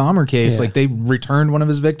happened with the Dahmer case. Like they returned one of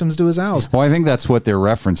his victims to his house. Well, I think that's what they're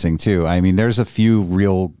referencing too. I mean, there's a few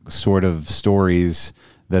real sort of stories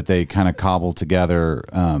that they kind of cobble together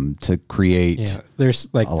to create. Yeah, there's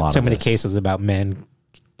like so many cases about men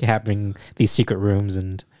having these secret rooms,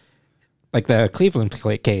 and like the Cleveland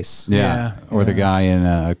case. Yeah. Or the guy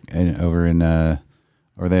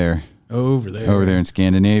over there in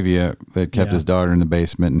Scandinavia that kept his daughter in the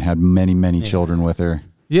basement and had many, many children with her.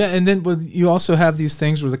 Yeah, and then you also have these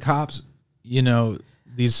things where the cops,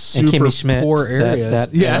 these super poor areas.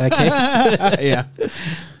 That case.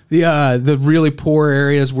 The really poor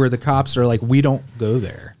areas where the cops are like, we don't go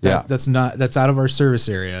there. That's out of our service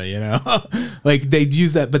area, like they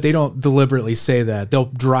use that, but they don't deliberately say that. They'll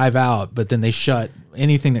drive out, but then they shut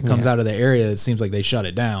anything that comes out of the area. It seems like they shut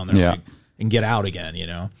it down. They're like, and get out again,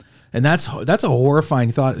 and that's a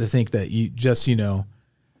horrifying thought to think that you just,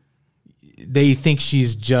 they think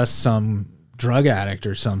she's just some drug addict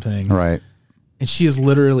or something. Right. And she has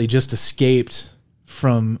literally just escaped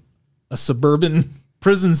from a suburban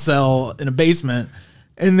prison cell in a basement,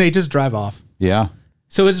 and they just drive off. Yeah.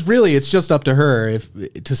 So it's just up to her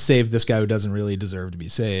to save this guy who doesn't really deserve to be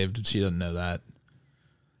saved. She doesn't know that.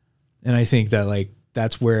 And I think that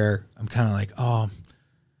that's where I'm kind of like, oh,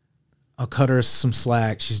 I'll cut her some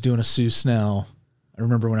slack. She's doing a Sue Snell. I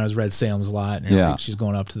remember when I was Red Salem's Lot, and like, she's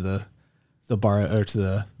going up to the bar or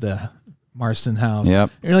to the Marston house.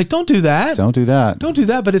 Yep. And you're like, don't do that. Don't do that. Don't do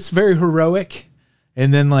that. But it's very heroic.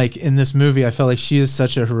 And then like in this movie, I felt like she is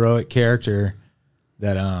such a heroic character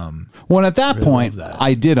that well, at that point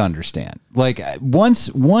I did understand. Like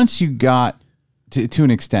once you got to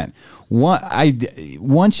an extent,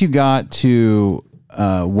 once you got to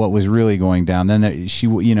what was really going down, then she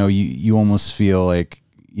you almost feel like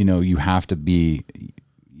you have to be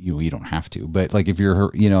you don't have to, but like if you're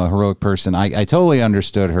a heroic person, I totally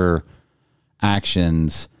understood her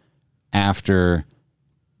actions after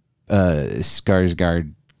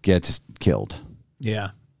Skarsgård gets killed. Yeah.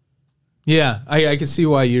 Yeah, I can see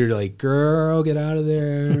why you're like, girl, get out of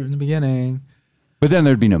there in the beginning. But then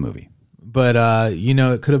there'd be no movie. But,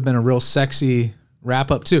 it could have been a real sexy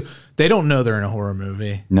wrap up, too. They don't know they're in a horror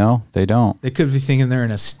movie. No, they don't. They could be thinking they're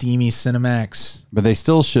in a steamy Cinemax. But they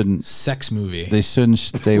still shouldn't. Sex movie. They shouldn't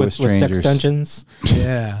stay with strangers. With sex dungeons.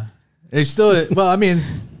 Yeah. They still, well, I mean,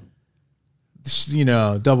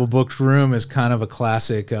 Double Booked Room is kind of a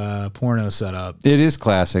classic porno setup. It is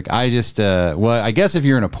classic. I just, I guess if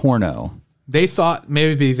you're in a porno.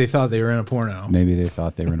 Maybe they thought they were in a porno. Maybe they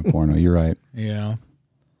thought they were in a porno. You're right.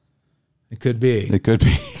 It could be. It could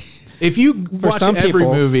be. If you watch every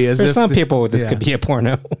movie as if... For some people, this could be a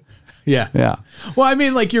porno. Yeah. Yeah. Well, I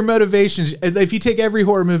mean, like your motivations, if you take every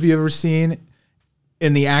horror movie you've ever seen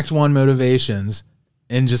in the Act 1 motivations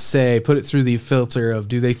and just put it through the filter of,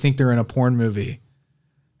 do they think they're in a porn movie?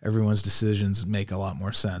 Everyone's decisions make a lot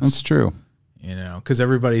more sense. That's true. Because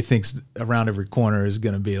everybody thinks around every corner is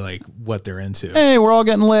going to be like what they're into. Hey, we're all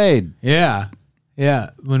getting laid. Yeah.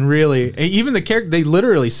 Yeah. When really, even the character, they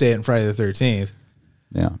literally say it in Friday the 13th.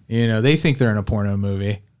 Yeah. They think they're in a porno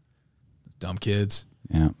movie. Dumb kids.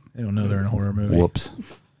 Yeah. They don't know they're in a horror movie. Whoops.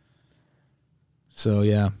 So,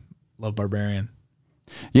 yeah. Love Barbarian.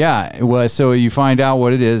 Yeah. Well, so you find out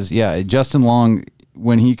what it is. Yeah. Justin Long,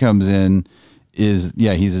 when he comes in, he's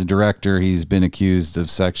a director. He's been accused of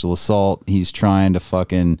sexual assault. He's trying to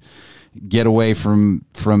fucking get away from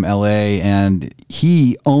LA, and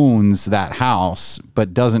he owns that house,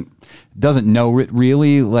 but doesn't know it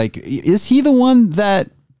really. Like, is he the one that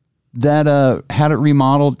had it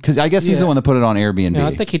remodeled? Because I guess he's the one that put it on Airbnb. No,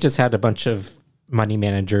 I think he just had a bunch of money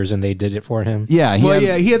managers and they did it for him. Yeah,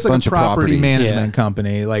 he has like a property management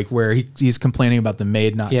company, like where he's complaining about the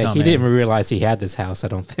maid not coming. He didn't realize he had this house, I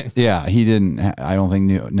don't think. Yeah, he didn't. I don't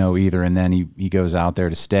think know either. And then he goes out there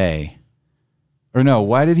to stay. Or no,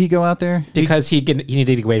 why did he go out there? Because he needed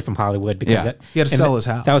to get away from Hollywood. Because he had to sell his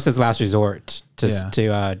house. That was his last resort to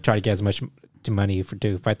try to get as much money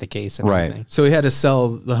to fight the case. And everything. So he had to sell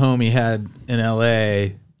the home he had in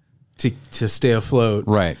L.A. to stay afloat.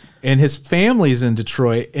 Right. And his family's in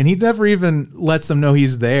Detroit, and he never even lets them know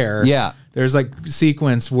he's there. Yeah. There's like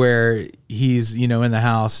sequence where he's, in the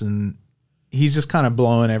house and he's just kind of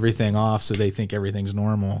blowing everything off so they think everything's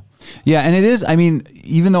normal. Yeah, and it is, I mean,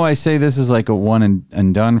 even though I say this is like a one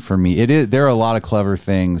and done for me, there are a lot of clever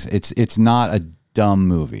things. It's not a dumb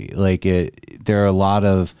movie. Like there are a lot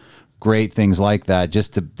of great things like that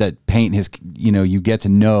that paint his, you get to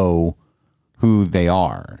know who they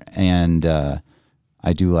are. And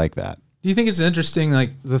I do like that. Do you think it's interesting,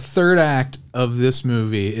 like the third act of this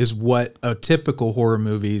movie is what a typical horror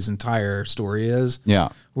movie's entire story is? Yeah.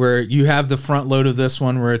 Where you have the front load of this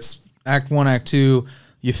one where it's act 1, act 2,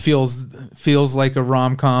 you feels like a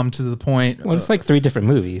rom-com to the point. Well, it's like 3 different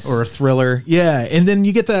movies. Or a thriller. Yeah. And then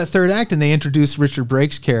you get that third act and they introduce Richard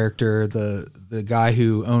Brake's character, the guy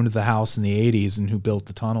who owned the house in the 80s and who built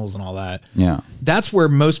the tunnels and all that. Yeah. That's where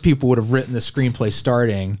most people would have written the screenplay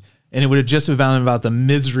starting. And it would have just been about the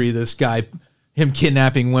misery of this guy, him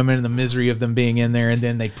kidnapping women and the misery of them being in there. And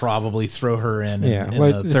then they'd probably throw her in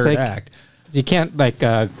the third act. You can't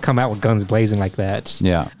come out with guns blazing like that.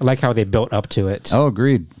 Yeah. I like how they built up to it. Oh,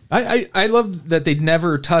 agreed. I love that they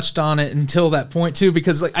never touched on it until that point too,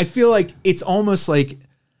 because I feel like it's almost like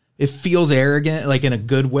it feels arrogant, like in a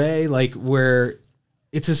good way, like where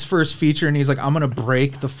it's his first feature and he's like, I'm going to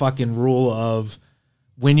break the fucking rule of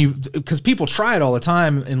because people try it all the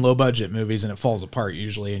time in low budget movies and it falls apart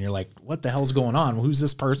usually. And you're like, what the hell's going on? Who's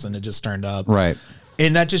this person that just turned up? Right.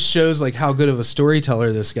 And that just shows like how good of a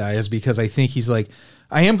storyteller this guy is, because I think he's like,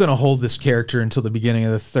 I am going to hold this character until the beginning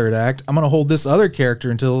of the third act. I'm going to hold this other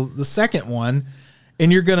character until the second one.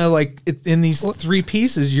 And you're going to in these 3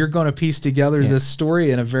 pieces, you're going to piece together this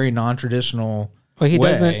story in a very non-traditional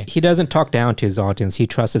way. He doesn't talk down to his audience. He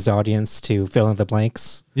trusts his audience to fill in the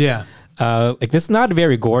blanks. Yeah. This is not a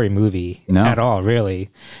very gory movie at all, really.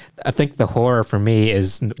 I think the horror for me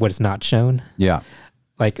is what's not shown. Yeah.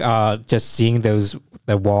 Like just seeing the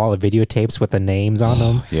wall of videotapes with the names on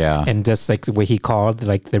them. Yeah. And just like the way he called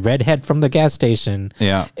like the redhead from the gas station.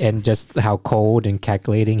 Yeah. And just how cold and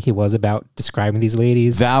calculating he was about describing these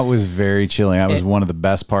ladies. That was very chilling. That was one of the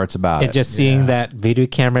best parts about it. And just seeing that video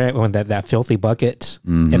camera on that filthy bucket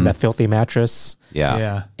and that filthy mattress. Yeah.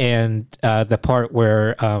 Yeah. And the part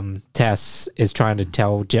where Tess is trying to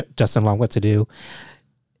tell Justin Long what to do.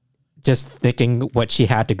 Just thinking what she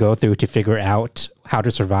had to go through to figure out how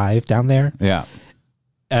to survive down there. Yeah.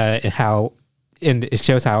 And how and it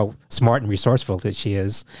shows how smart and resourceful that she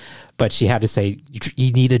is. But she had to say,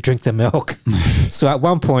 "You need to drink the milk." So at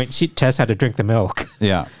one point, Tess had to drink the milk.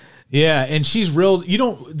 Yeah. Yeah, and she's real.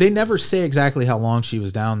 They never say exactly how long she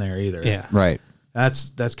was down there either. Yeah. Right.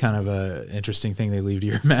 That's kind of a interesting thing they leave to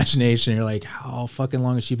your imagination. You're like, how fucking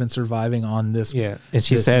long has she been surviving on this? Yeah, and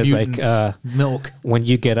she this says like milk. When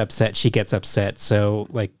you get upset, she gets upset. So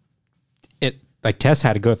like Tess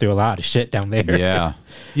had to go through a lot of shit down there. Yeah.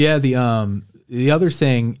 Yeah. The other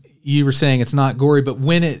thing you were saying, it's not gory, but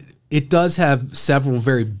when it does have several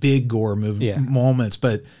very big gore moments,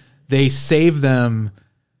 but they save them.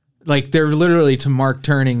 Like they're literally to mark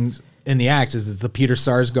turning in the acts. Is the Peter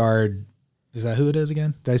Sarsgaard? Is that who it is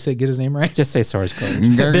again? Did I get his name right? Just say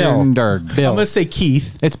Sarsgaard. Bill. Bill. I'm gonna say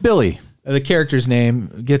Keith. It's Billy. The character's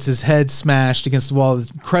name gets his head smashed against the wall.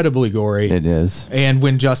 It's incredibly gory. It is. And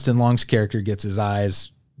when Justin Long's character gets his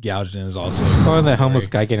eyes gouged in is also or the homeless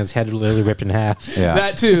guy getting his head literally ripped in half. Yeah.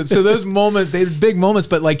 That too. So those moments, they're big moments,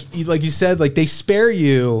 but like you said, like they spare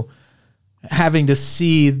you having to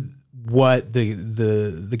see what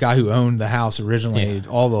the guy who owned the house originally,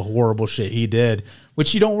 all the horrible shit he did,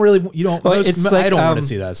 which I don't want to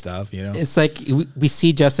see that stuff, you know. It's like we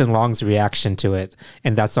see Justin Long's reaction to it,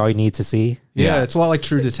 and that's all you need to see. Yeah, it's a lot like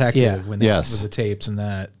True Detective when they with the tapes and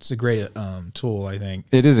that. It's a great tool, I think.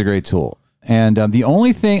 It is a great tool. And the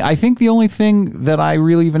only thing that I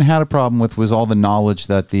really even had a problem with was all the knowledge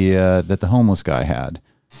that the homeless guy had.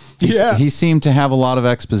 He seemed to have a lot of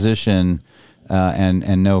exposition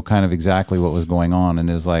and know kind of exactly what was going on, and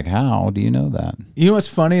is like, how do you know that? You know what's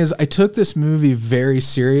funny is I took this movie very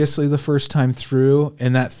seriously the first time through,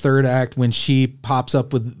 and that third act when she pops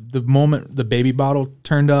up with the moment the baby bottle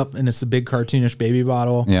turned up and it's the big cartoonish baby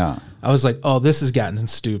bottle. Yeah. I was like, oh, this has gotten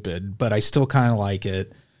stupid, but I still kind of like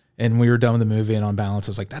it. And we were done with the movie, and on balance,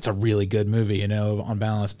 I was like, that's a really good movie, you know, on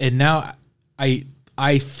balance. And now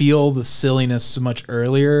I feel the silliness so much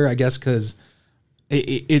earlier, I guess, because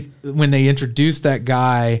it when they introduce that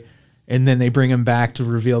guy and then they bring him back to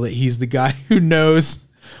reveal that he's the guy who knows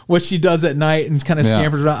what she does at night and kind of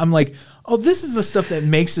scampers around. I'm like, oh, this is the stuff that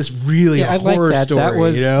makes this really a horror story. That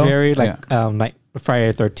was very like Friday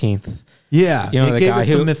the 13th. Yeah, you know, it the gave guy it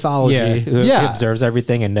some mythology. Who observes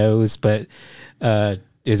everything and knows, but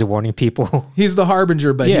is warning people. He's the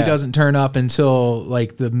harbinger, but he doesn't turn up until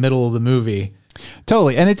like the middle of the movie.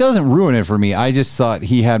 Totally. And it doesn't ruin it for me. I just thought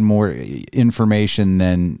he had more information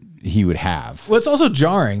than he would have. Well, it's also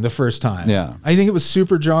jarring the first time. Yeah. I think it was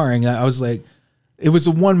super jarring. I was like, it was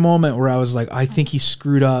the one moment where I was like, I think he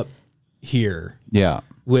screwed up here. Yeah.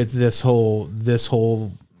 With this whole,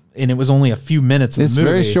 and it was only a few minutes of the movie. It's a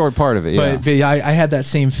very short part of it. Yeah. But I had that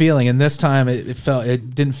same feeling. And this time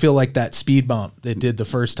it didn't feel like that speed bump it did the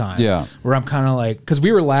first time. Yeah. Where I'm kind of like, cause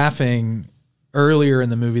we were laughing earlier in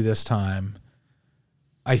the movie this time.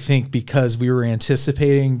 I think because we were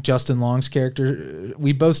anticipating Justin Long's character,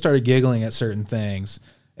 we both started giggling at certain things,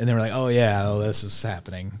 and they were like, "Oh yeah, this is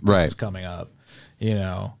happening. This is coming up," you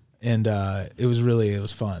know. And it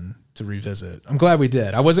was fun to revisit. I'm glad we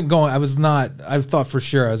did. I thought for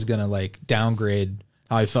sure I was gonna like downgrade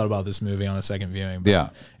how I felt about this movie on a second viewing.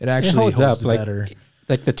 But it actually holds up better.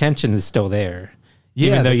 Like the tension is still there.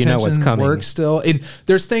 Yeah, even though you know what's coming. Works still, and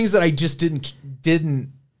there's things that I just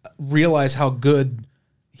didn't realize how good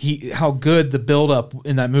the buildup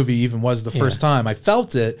in that movie even was the first time. I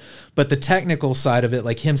felt it, but the technical side of it,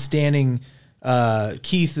 like him standing,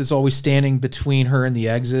 Keith is always standing between her and the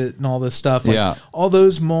exit and all this stuff. Like all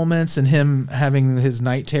those moments and him having his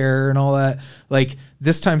night terror and all that. Like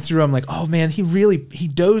this time through, I'm like, oh man, he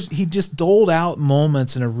just doled out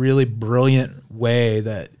moments in a really brilliant way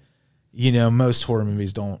that, you know, most horror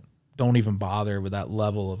movies don't even bother with that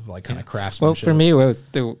level of like kind of craftsmanship. Well, for me, it was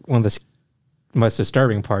one of the most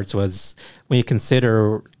disturbing parts was when you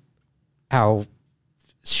consider how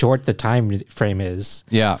short the time frame is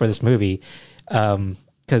for this movie.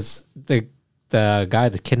 Because the guy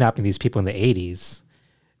that's kidnapping these people in the 80s,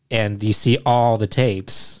 and you see all the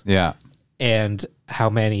tapes. Yeah. And how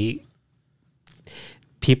many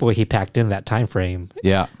people he packed in that time frame.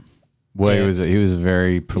 Yeah. Well, he was a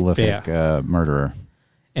very prolific murderer.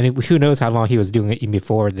 And who knows how long he was doing it even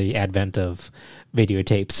before the advent of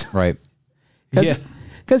videotapes. Right.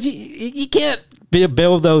 Because you can't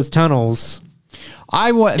build those tunnels.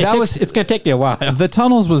 It's going to take you a while. The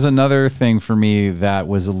tunnels was another thing for me that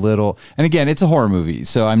was a little, and again, it's a horror movie,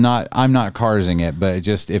 so I'm not carsing it, but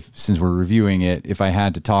just since we're reviewing it, if I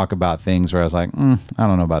had to talk about things where I was like, I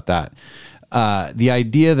don't know about that. The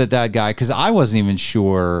idea that guy, because I wasn't even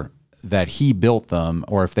sure that he built them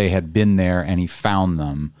or if they had been there and he found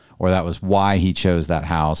them or that was why he chose that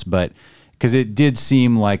house, but because it did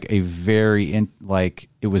seem like a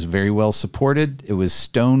it was very well supported. It was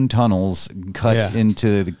stone tunnels cut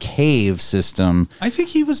into the cave system. I think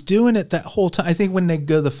he was doing it that whole time. I think when they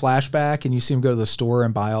go to the flashback and you see him go to the store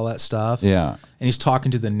and buy all that stuff. Yeah. And he's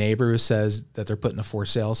talking to the neighbor who says that they're putting the for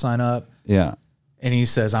sale sign up. Yeah. And he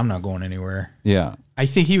says, I'm not going anywhere. Yeah. I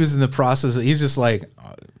think he was in the process. He's just like,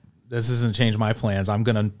 this doesn't change my plans. I'm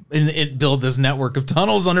going to build this network of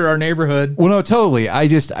tunnels under our neighborhood. Well, no, totally. I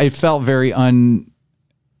felt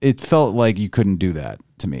it felt like you couldn't do that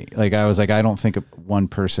to me. Like, I was like, I don't think one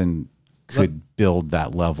person could build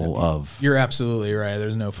that level of. You're absolutely right.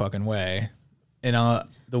 There's no fucking way. And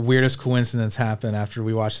the weirdest coincidence happened after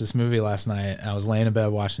we watched this movie last night. I was laying in bed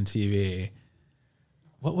watching TV.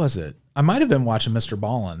 What was it? I might have been watching Mr.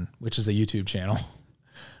 Ballin, which is a YouTube channel.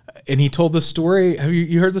 And he told the story. Have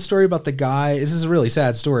you heard the story about the guy? This is a really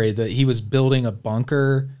sad story that he was building a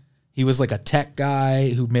bunker. He was like a tech guy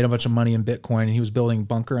who made a bunch of money in Bitcoin, and he was building a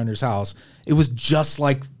bunker under his house. It was just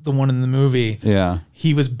like the one in the movie. Yeah.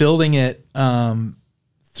 He was building it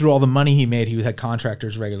through all the money he made. He had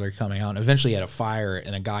contractors regularly coming out, and eventually he had a fire,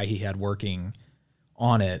 and a guy he had working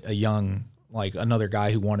on it, a young, like another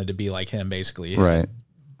guy who wanted to be like him, basically. Right.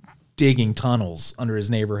 Digging tunnels under his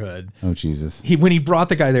neighborhood. Oh, Jesus. When he brought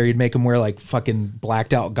the guy there, he'd make him wear like fucking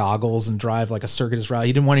blacked out goggles and drive like a circuitous route.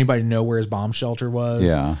 He didn't want anybody to know where his bomb shelter was.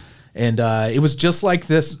 Yeah. And it was just like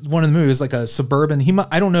this one of the movies, like a suburban.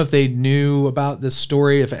 I don't know if they knew about this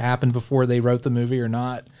story, if it happened before they wrote the movie or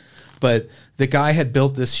not. But the guy had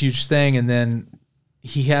built this huge thing, and then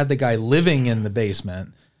he had the guy living in the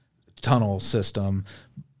basement tunnel system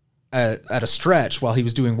at a stretch while he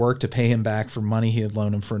was doing work to pay him back for money he had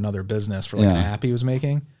loaned him for another business for like an app he was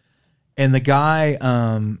making. And the guy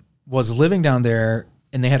was living down there,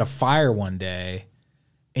 and they had a fire one day,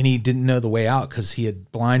 and he didn't know the way out because he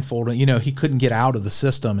had blindfolded. You know, he couldn't get out of the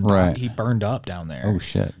system, and he burned up down there. Oh,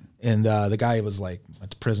 shit. And the guy was like,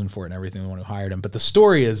 went to prison for it and everything, the one who hired him. But the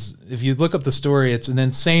story is, if you look up the story, it's an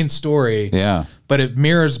insane story. Yeah. But it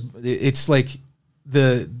mirrors, it's like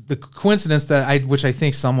the coincidence which I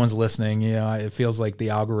think someone's listening, you know, it feels like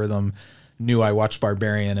the algorithm knew I watched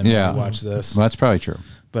Barbarian and I watched this. Well, that's probably true.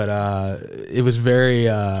 But it was very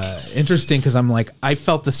interesting because I'm like, I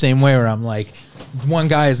felt the same way where I'm like, one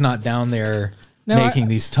guy is not down there making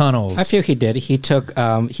these tunnels. I feel he did. He took,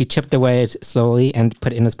 he chipped away slowly and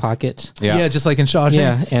put it in his pocket. Yeah, just like in Shawshank.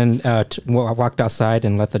 Yeah, and walked outside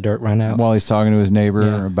and let the dirt run out. While he's talking to his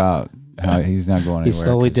neighbor about how he's not going anywhere. He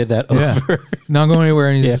slowly did that over. Not going anywhere,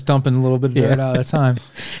 and he's just dumping a little bit of dirt out at a time.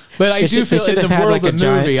 But I do feel in the world of the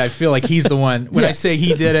movie, I feel like he's the one. When I say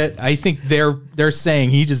he did it, I think they're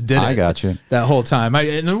saying he just did it. I got you. That whole time.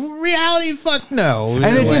 In reality, fuck no.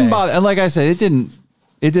 And it didn't bother. And like I said, it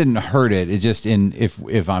didn't hurt it. It just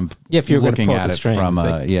if I'm you're looking at it from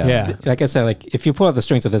like I said, like if you pull out the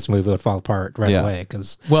strings of this movie, it would fall apart right away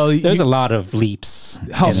because there's a lot of leaps.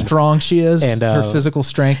 How strong she is, and her physical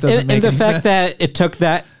strength doesn't make any sense. And the fact that it took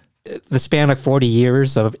the span of 40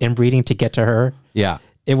 years of inbreeding to get to her. Yeah,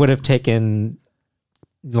 it would have taken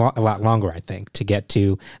a lot longer, I think, to get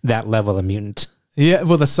to that level of mutant. Yeah,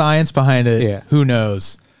 well, the science behind it, who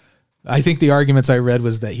knows? I think the arguments I read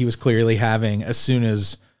was that he was clearly having, as soon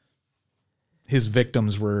as his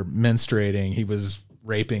victims were menstruating, he was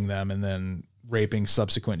raping them and then raping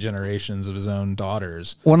subsequent generations of his own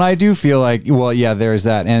daughters. When I do feel like, well, yeah, there's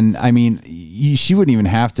that. And I mean, she wouldn't even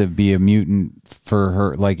have to be a mutant for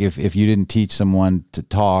her. Like if you didn't teach someone to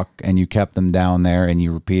talk and you kept them down there and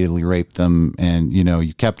you repeatedly raped them and, you know,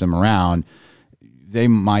 you kept them around, they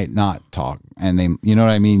might not talk, and you know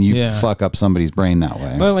what I mean? You fuck up somebody's brain that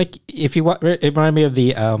way. Well, like if you it reminded me of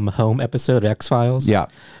the Home episode X-Files. Yeah.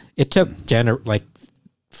 It took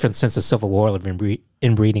for instance, the Civil War of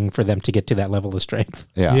inbreeding for them to get to that level of strength.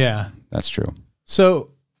 Yeah. Yeah. That's true.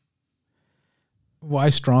 So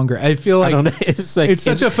why stronger? I feel like I don't know. It's like it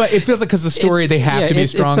feels like because the story they have to be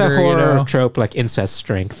stronger. It's a horror you know? trope, like incest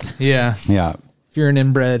strength. Yeah. Yeah. If you're an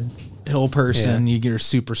inbred hill person, you're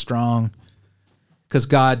super strong. Because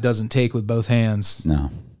God doesn't take with both hands. No.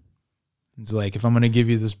 It's like, if I'm going to give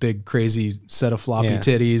you this big, crazy set of floppy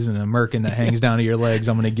titties and a merkin that hangs down to your legs,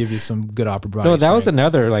 I'm going to give you some good upper body No, that strength. was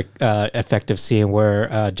another effective scene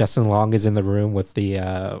where Justin Long is in the room with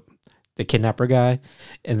the kidnapper guy,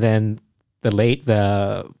 and then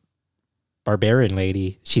the barbarian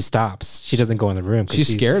lady, she stops. She doesn't go in the room. She's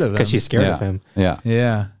scared of him. Because she's scared of him. Yeah.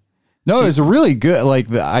 Yeah. No, it was really good. Like,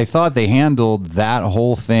 I thought they handled that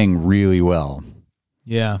whole thing really well.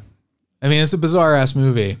 Yeah. I mean, it's a bizarre-ass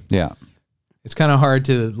movie. Yeah. It's kind of hard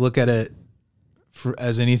to look at it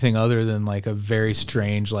as anything other than, like, a very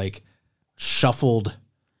strange, like, shuffled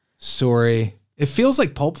story. It feels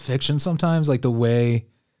like Pulp Fiction sometimes, like the way,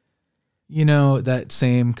 you know, that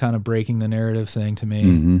same kind of breaking the narrative thing to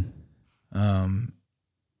me.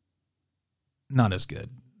 Not as good,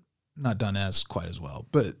 not done as quite as well,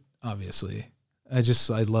 but obviously I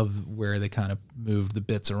love where they kind of moved the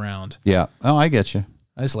bits around. Yeah. Oh, I get you.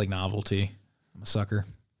 I just like novelty. I'm a sucker.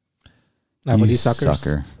 Novelty suckers.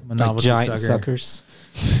 Sucker. I'm a novelty giant sucker. suckers.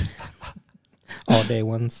 All day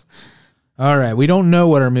ones. All right. We don't know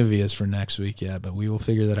what our movie is for next week yet, but we will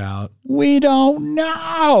figure that out. We don't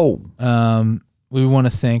know. We want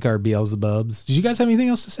to thank our Beelzebubs. Did you guys have anything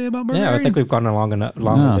else to say about Barbarian? Yeah, I think we've gone along enough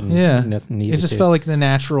longer than needed. It just felt like the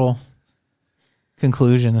natural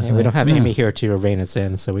conclusion. Yeah, we don't have Amy here to rein us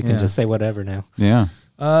in, so we can just say whatever now. Yeah.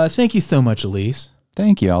 Thank you so much, Alise.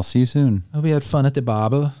 Thank you. I'll see you soon. Hope you had fun at the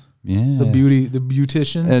Baba. Yeah. The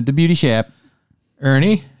beautician. The beauty shop.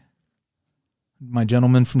 Ernie, my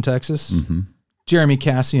gentleman from Texas. Mm-hmm. Jeremy,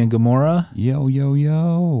 Cassie, and Gamora. Yo, yo,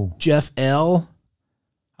 yo. Jeff L.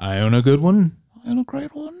 Iona Goodwin. Iona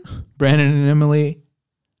great one. Branan and Emily.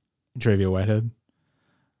 Intravia-Whitehead.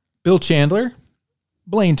 Bill Chandler.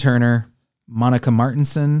 Blayne Turner. Monica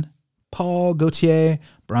Martinson. Paul Gauthier.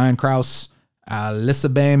 Brian Krause.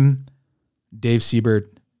 Alyssa Boehm. Dave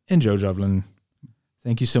Siebert. And Joe Juvland.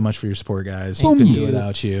 Thank you so much for your support, guys. We couldn't do it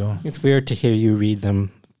without you. It's weird to hear you read the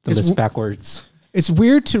list backwards. It's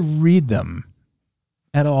weird to read them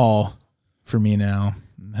at all for me now.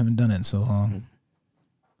 I haven't done it in so long.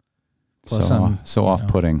 Plus, so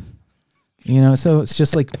off-putting. You know, so it's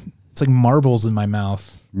just like it's like marbles in my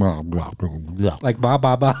mouth. Like ba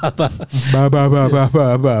ba ba ba ba ba ba ba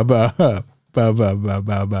ba ba ba ba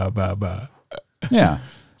ba ba ba ba. Yeah,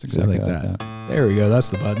 it's exactly like that. There we go. That's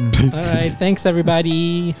the button. All right. Thanks,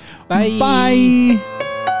 everybody. Bye. Bye.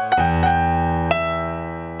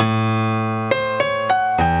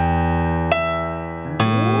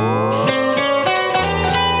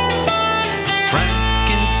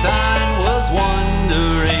 Frankenstein was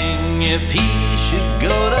wondering if he should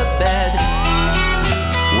go to bed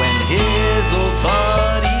when his old buddy